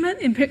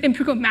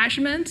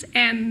measurement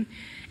and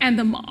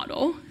the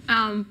model.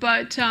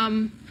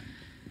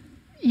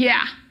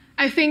 Yeah,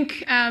 I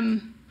think.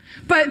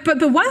 But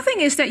the one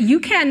thing is that you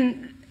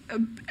can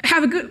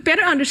have a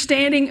better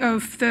understanding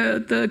of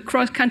the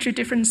cross-country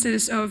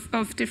differences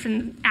of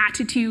different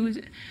attitudes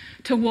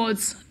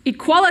towards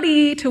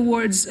equality,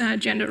 towards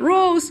gender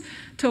roles,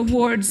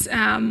 towards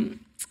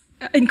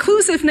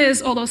inclusiveness,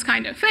 all those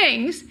kind of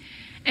things,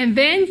 and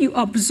then you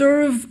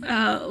observe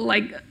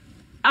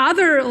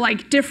other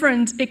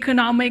different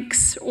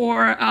economics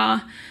or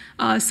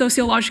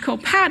sociological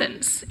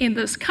patterns in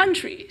those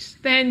countries.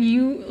 Then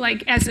you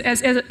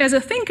as a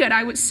thinker,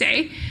 I would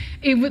say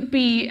it would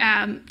be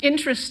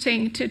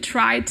interesting to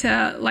try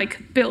to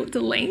build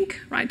the link,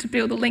 right? To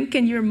build a link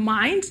in your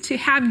mind, to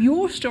have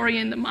your story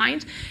in the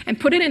mind and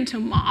put it into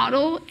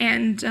model,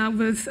 and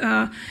with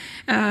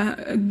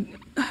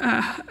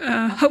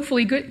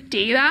hopefully good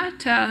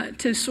data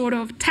to sort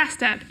of test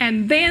that,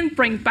 and then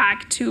bring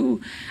back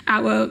to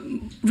our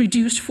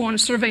reduced form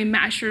survey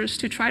measures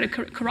to try to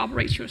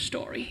corroborate your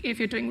story if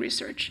you're doing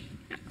research.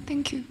 Yeah.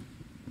 Thank you.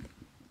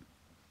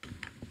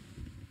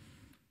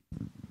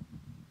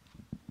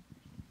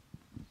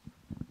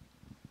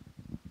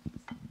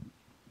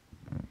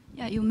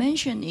 Yeah, you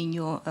mentioned in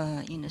your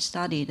in the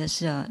study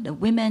that the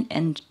women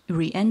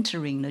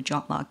re-entering the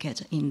job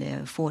market in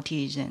their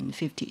 40s and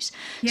 50s.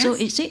 Yes. So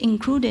is it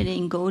included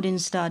in Goldin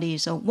study?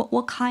 So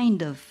what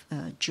kind of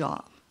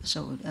job?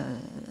 So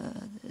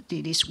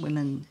these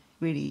women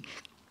really,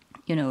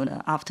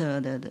 after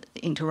the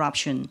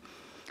interruption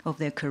of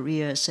their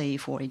career, say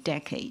for a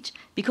decade,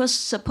 because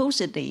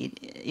supposedly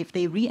if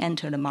they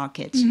re-enter the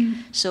market,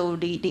 so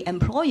the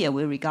employer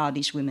will regard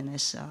these women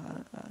as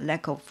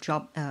lack of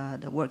job,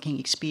 the working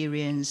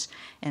experience,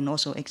 and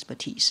also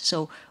expertise.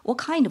 So what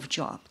kind of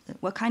job,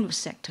 what kind of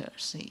sector,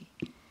 say?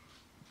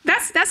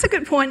 That's a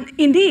good point.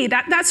 Indeed,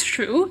 that's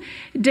true.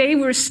 They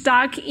were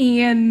stuck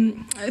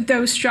in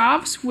those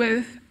jobs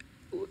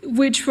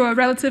which were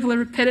relatively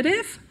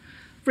repetitive,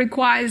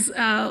 requires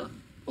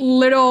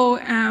little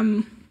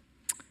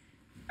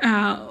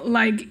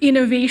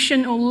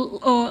innovation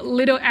or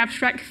little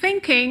abstract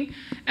thinking,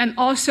 and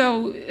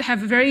also have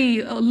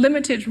very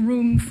limited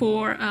room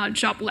for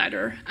job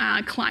ladder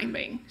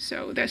climbing.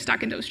 So they're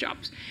stuck in those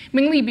jobs,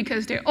 mainly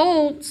because they're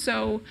old.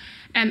 So,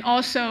 and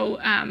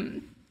also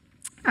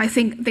I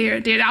think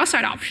their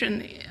outside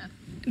option,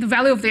 the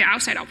value of their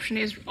outside option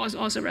is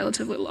also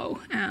relatively low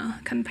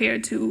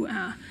compared to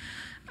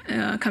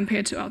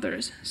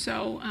others.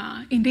 So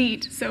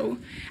indeed, so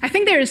I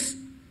think there's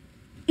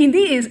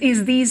indeed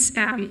is these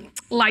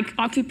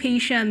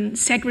occupation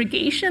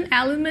segregation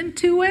element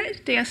to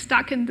it. They are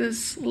stuck in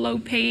this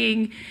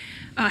low-paying,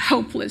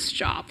 hopeless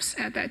jobs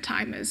at that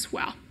time as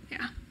well.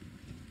 Yeah.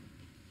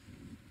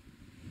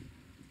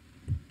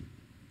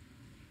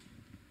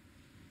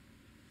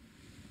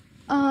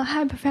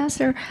 Hi,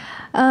 Professor.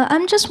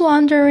 I'm just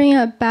wondering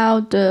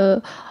about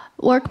the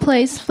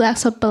workplace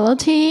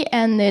flexibility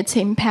and its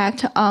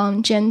impact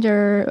on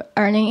gender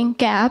earning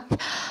gap.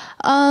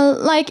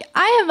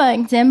 I have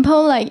an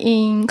example,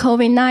 in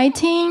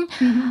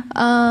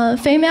COVID-19,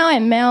 female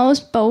and males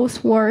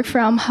both work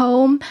from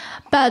home,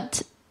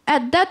 but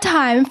at that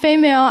time,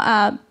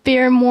 female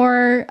bear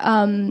more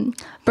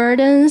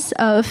burdens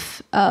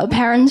of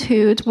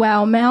parenthood,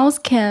 while males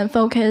can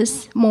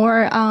focus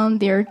more on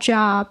their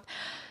job.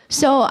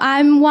 So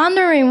I'm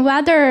wondering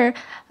whether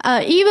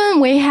even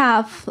we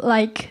have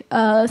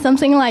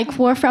something like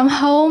work from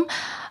home,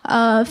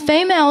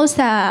 females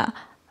are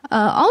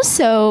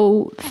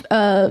also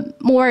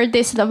more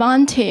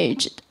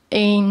disadvantaged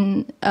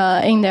in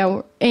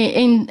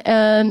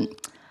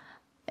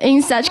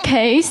such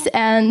case,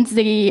 and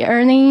the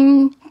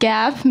earning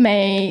gap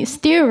may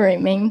still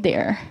remain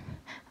there.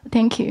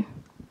 Thank you.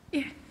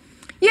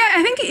 Yeah,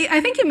 I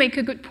think you make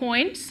a good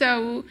point.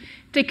 So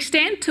the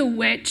extent to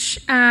which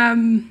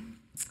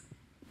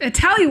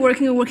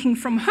teleworking or working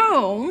from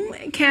home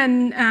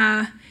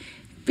can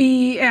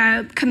be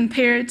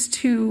compared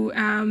to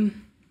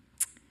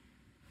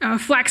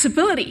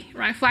flexibility,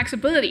 right?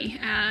 Flexibility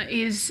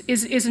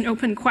is an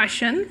open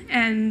question,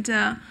 and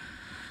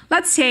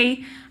let's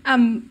say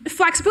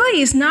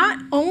flexibility is not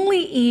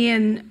only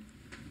in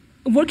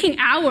working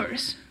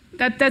hours.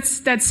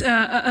 That's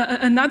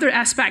another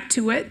aspect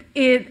to it.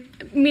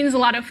 It means a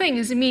lot of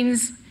things. It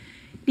means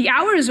the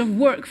hours of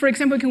work. For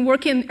example, you can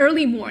work in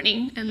early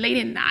morning and late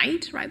at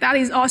night, right? That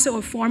is also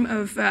a form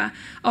of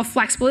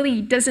flexibility.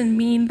 It doesn't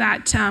mean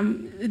that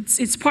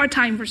it's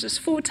part-time versus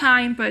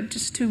full-time, but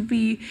just to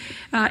be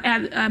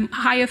at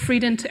higher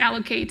freedom to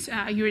allocate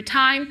your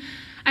time.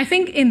 I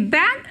think in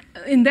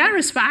that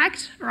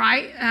respect,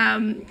 right,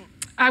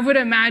 I would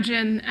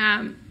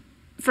imagine,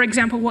 for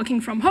example,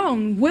 working from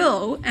home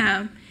will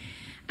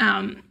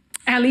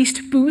at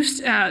least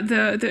boost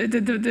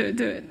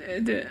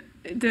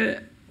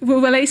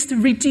will at least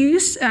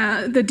reduce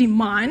the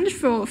demand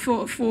for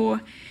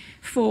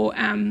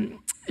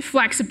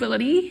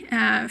flexibility,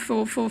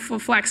 for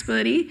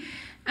flexibility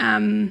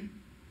by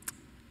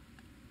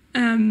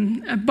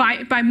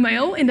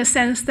mail, in the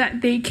sense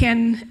that they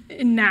can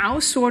now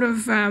sort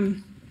of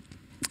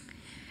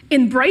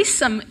embrace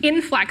some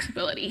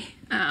inflexibility.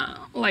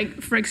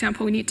 Like, for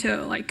example, we need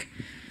to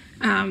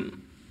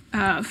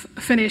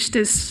finish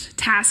this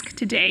task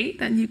today,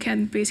 then you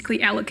can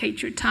basically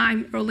allocate your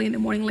time early in the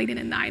morning, late in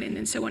the night,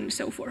 and so on and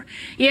so forth.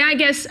 Yeah, I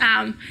guess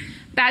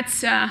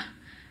that's a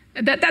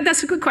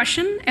good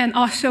question. And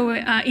also,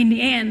 in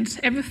the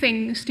end,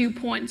 everything still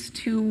points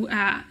to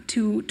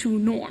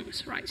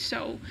norms, right?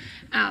 So,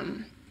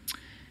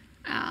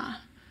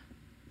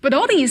 but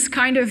all these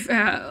kind of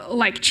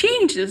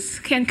changes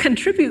can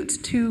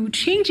contribute to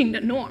changing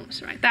the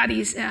norms, right? That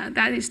is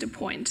the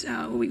point.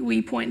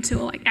 We point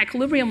to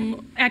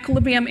equilibrium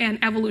and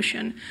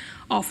evolution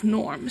of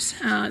norms.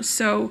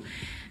 So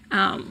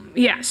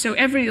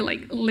every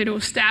little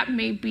step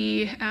may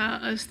be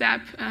a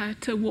step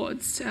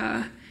towards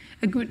a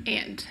good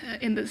end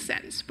in this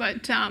sense.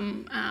 But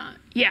I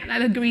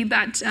agree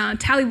that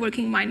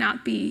teleworking might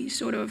not be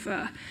sort of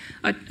a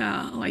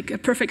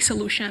perfect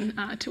solution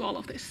to all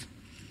of this.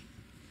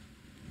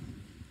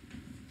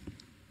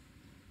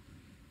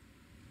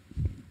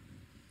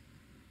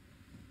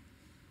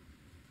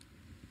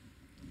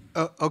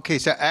 Okay,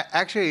 so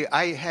actually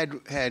I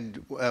had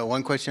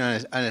one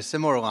question on a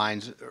similar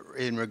lines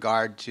in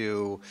regard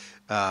to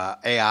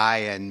AI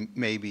and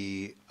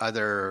maybe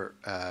other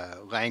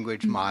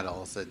language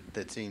models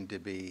that seem to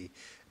be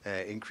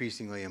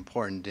increasingly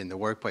important in the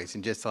workplace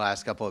in just the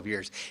last couple of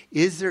years.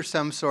 Is there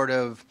some sort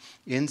of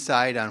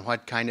insight on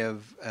what kind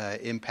of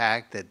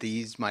impact that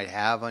these might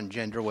have on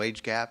gender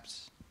wage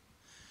gaps?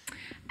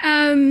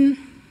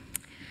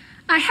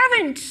 I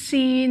haven't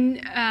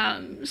seen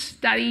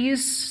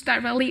studies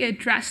that really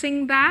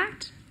addressing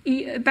that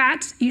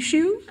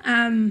issue.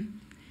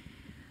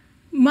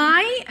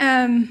 My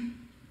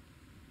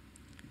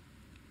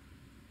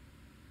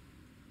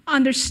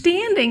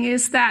understanding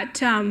is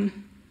that,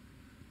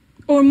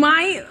 or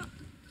my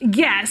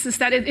guess is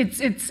that it's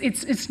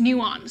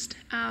nuanced.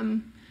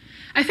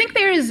 I think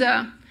there's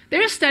a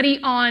study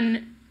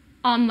on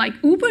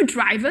Uber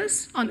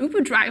drivers.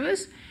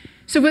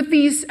 So with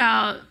these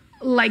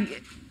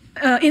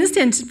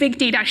instant big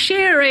data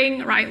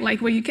sharing, right? Like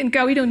where you can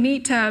go, you don't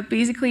need to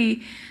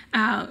basically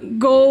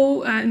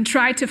go and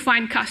try to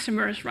find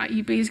customers, right?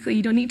 You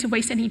don't need to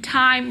waste any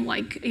time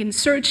in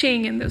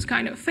searching and those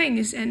kind of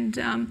things. And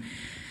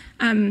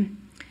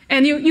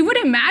you would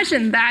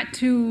imagine that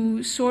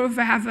to sort of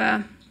have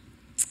a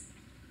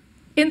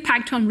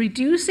impact on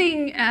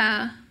reducing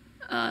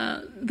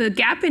the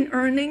gap in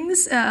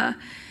earnings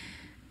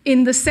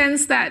in the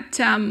sense that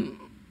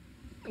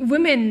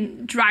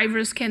women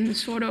drivers can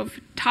sort of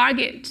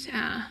target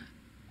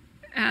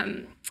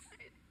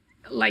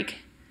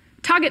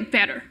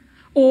better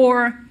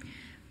or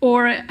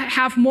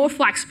have more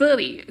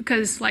flexibility,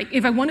 because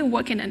if I want to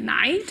work in the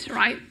night,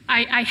 right,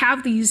 I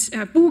have these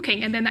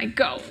booking and then I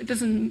go. It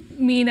doesn't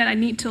mean that I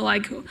need to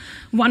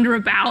wander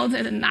about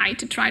at night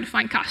to try to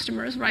find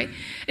customers, right?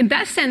 In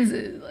that sense,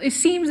 it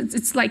seems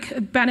it's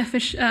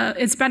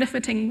it's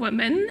benefiting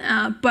women,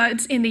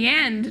 but in the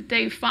end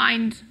they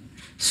find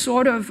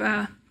sort of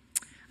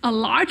a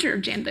larger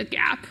gender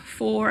gap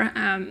for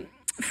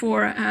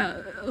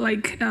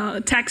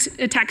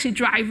taxi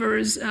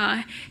drivers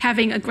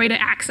having a greater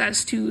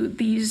access to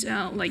these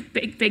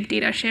big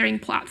data sharing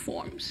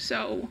platforms.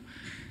 So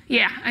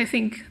yeah, I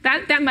think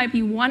that might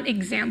be one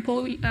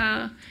example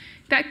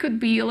that could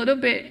be a little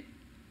bit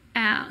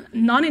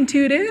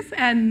non-intuitive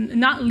and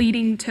not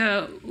leading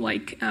to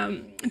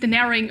the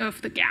narrowing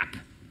of the gap.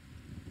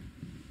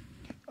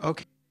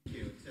 Okay.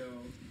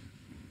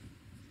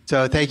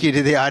 So thank you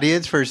to the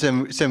audience for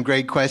some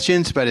great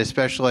questions, but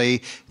especially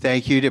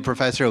thank you to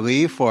Professor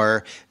Lee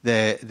for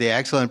the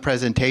excellent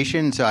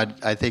presentation. So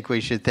I think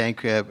we should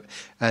thank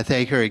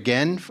her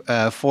again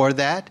for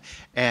that.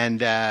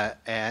 And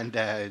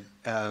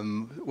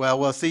well,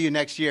 we'll see you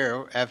next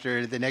year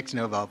after the next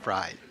Nobel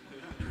Prize.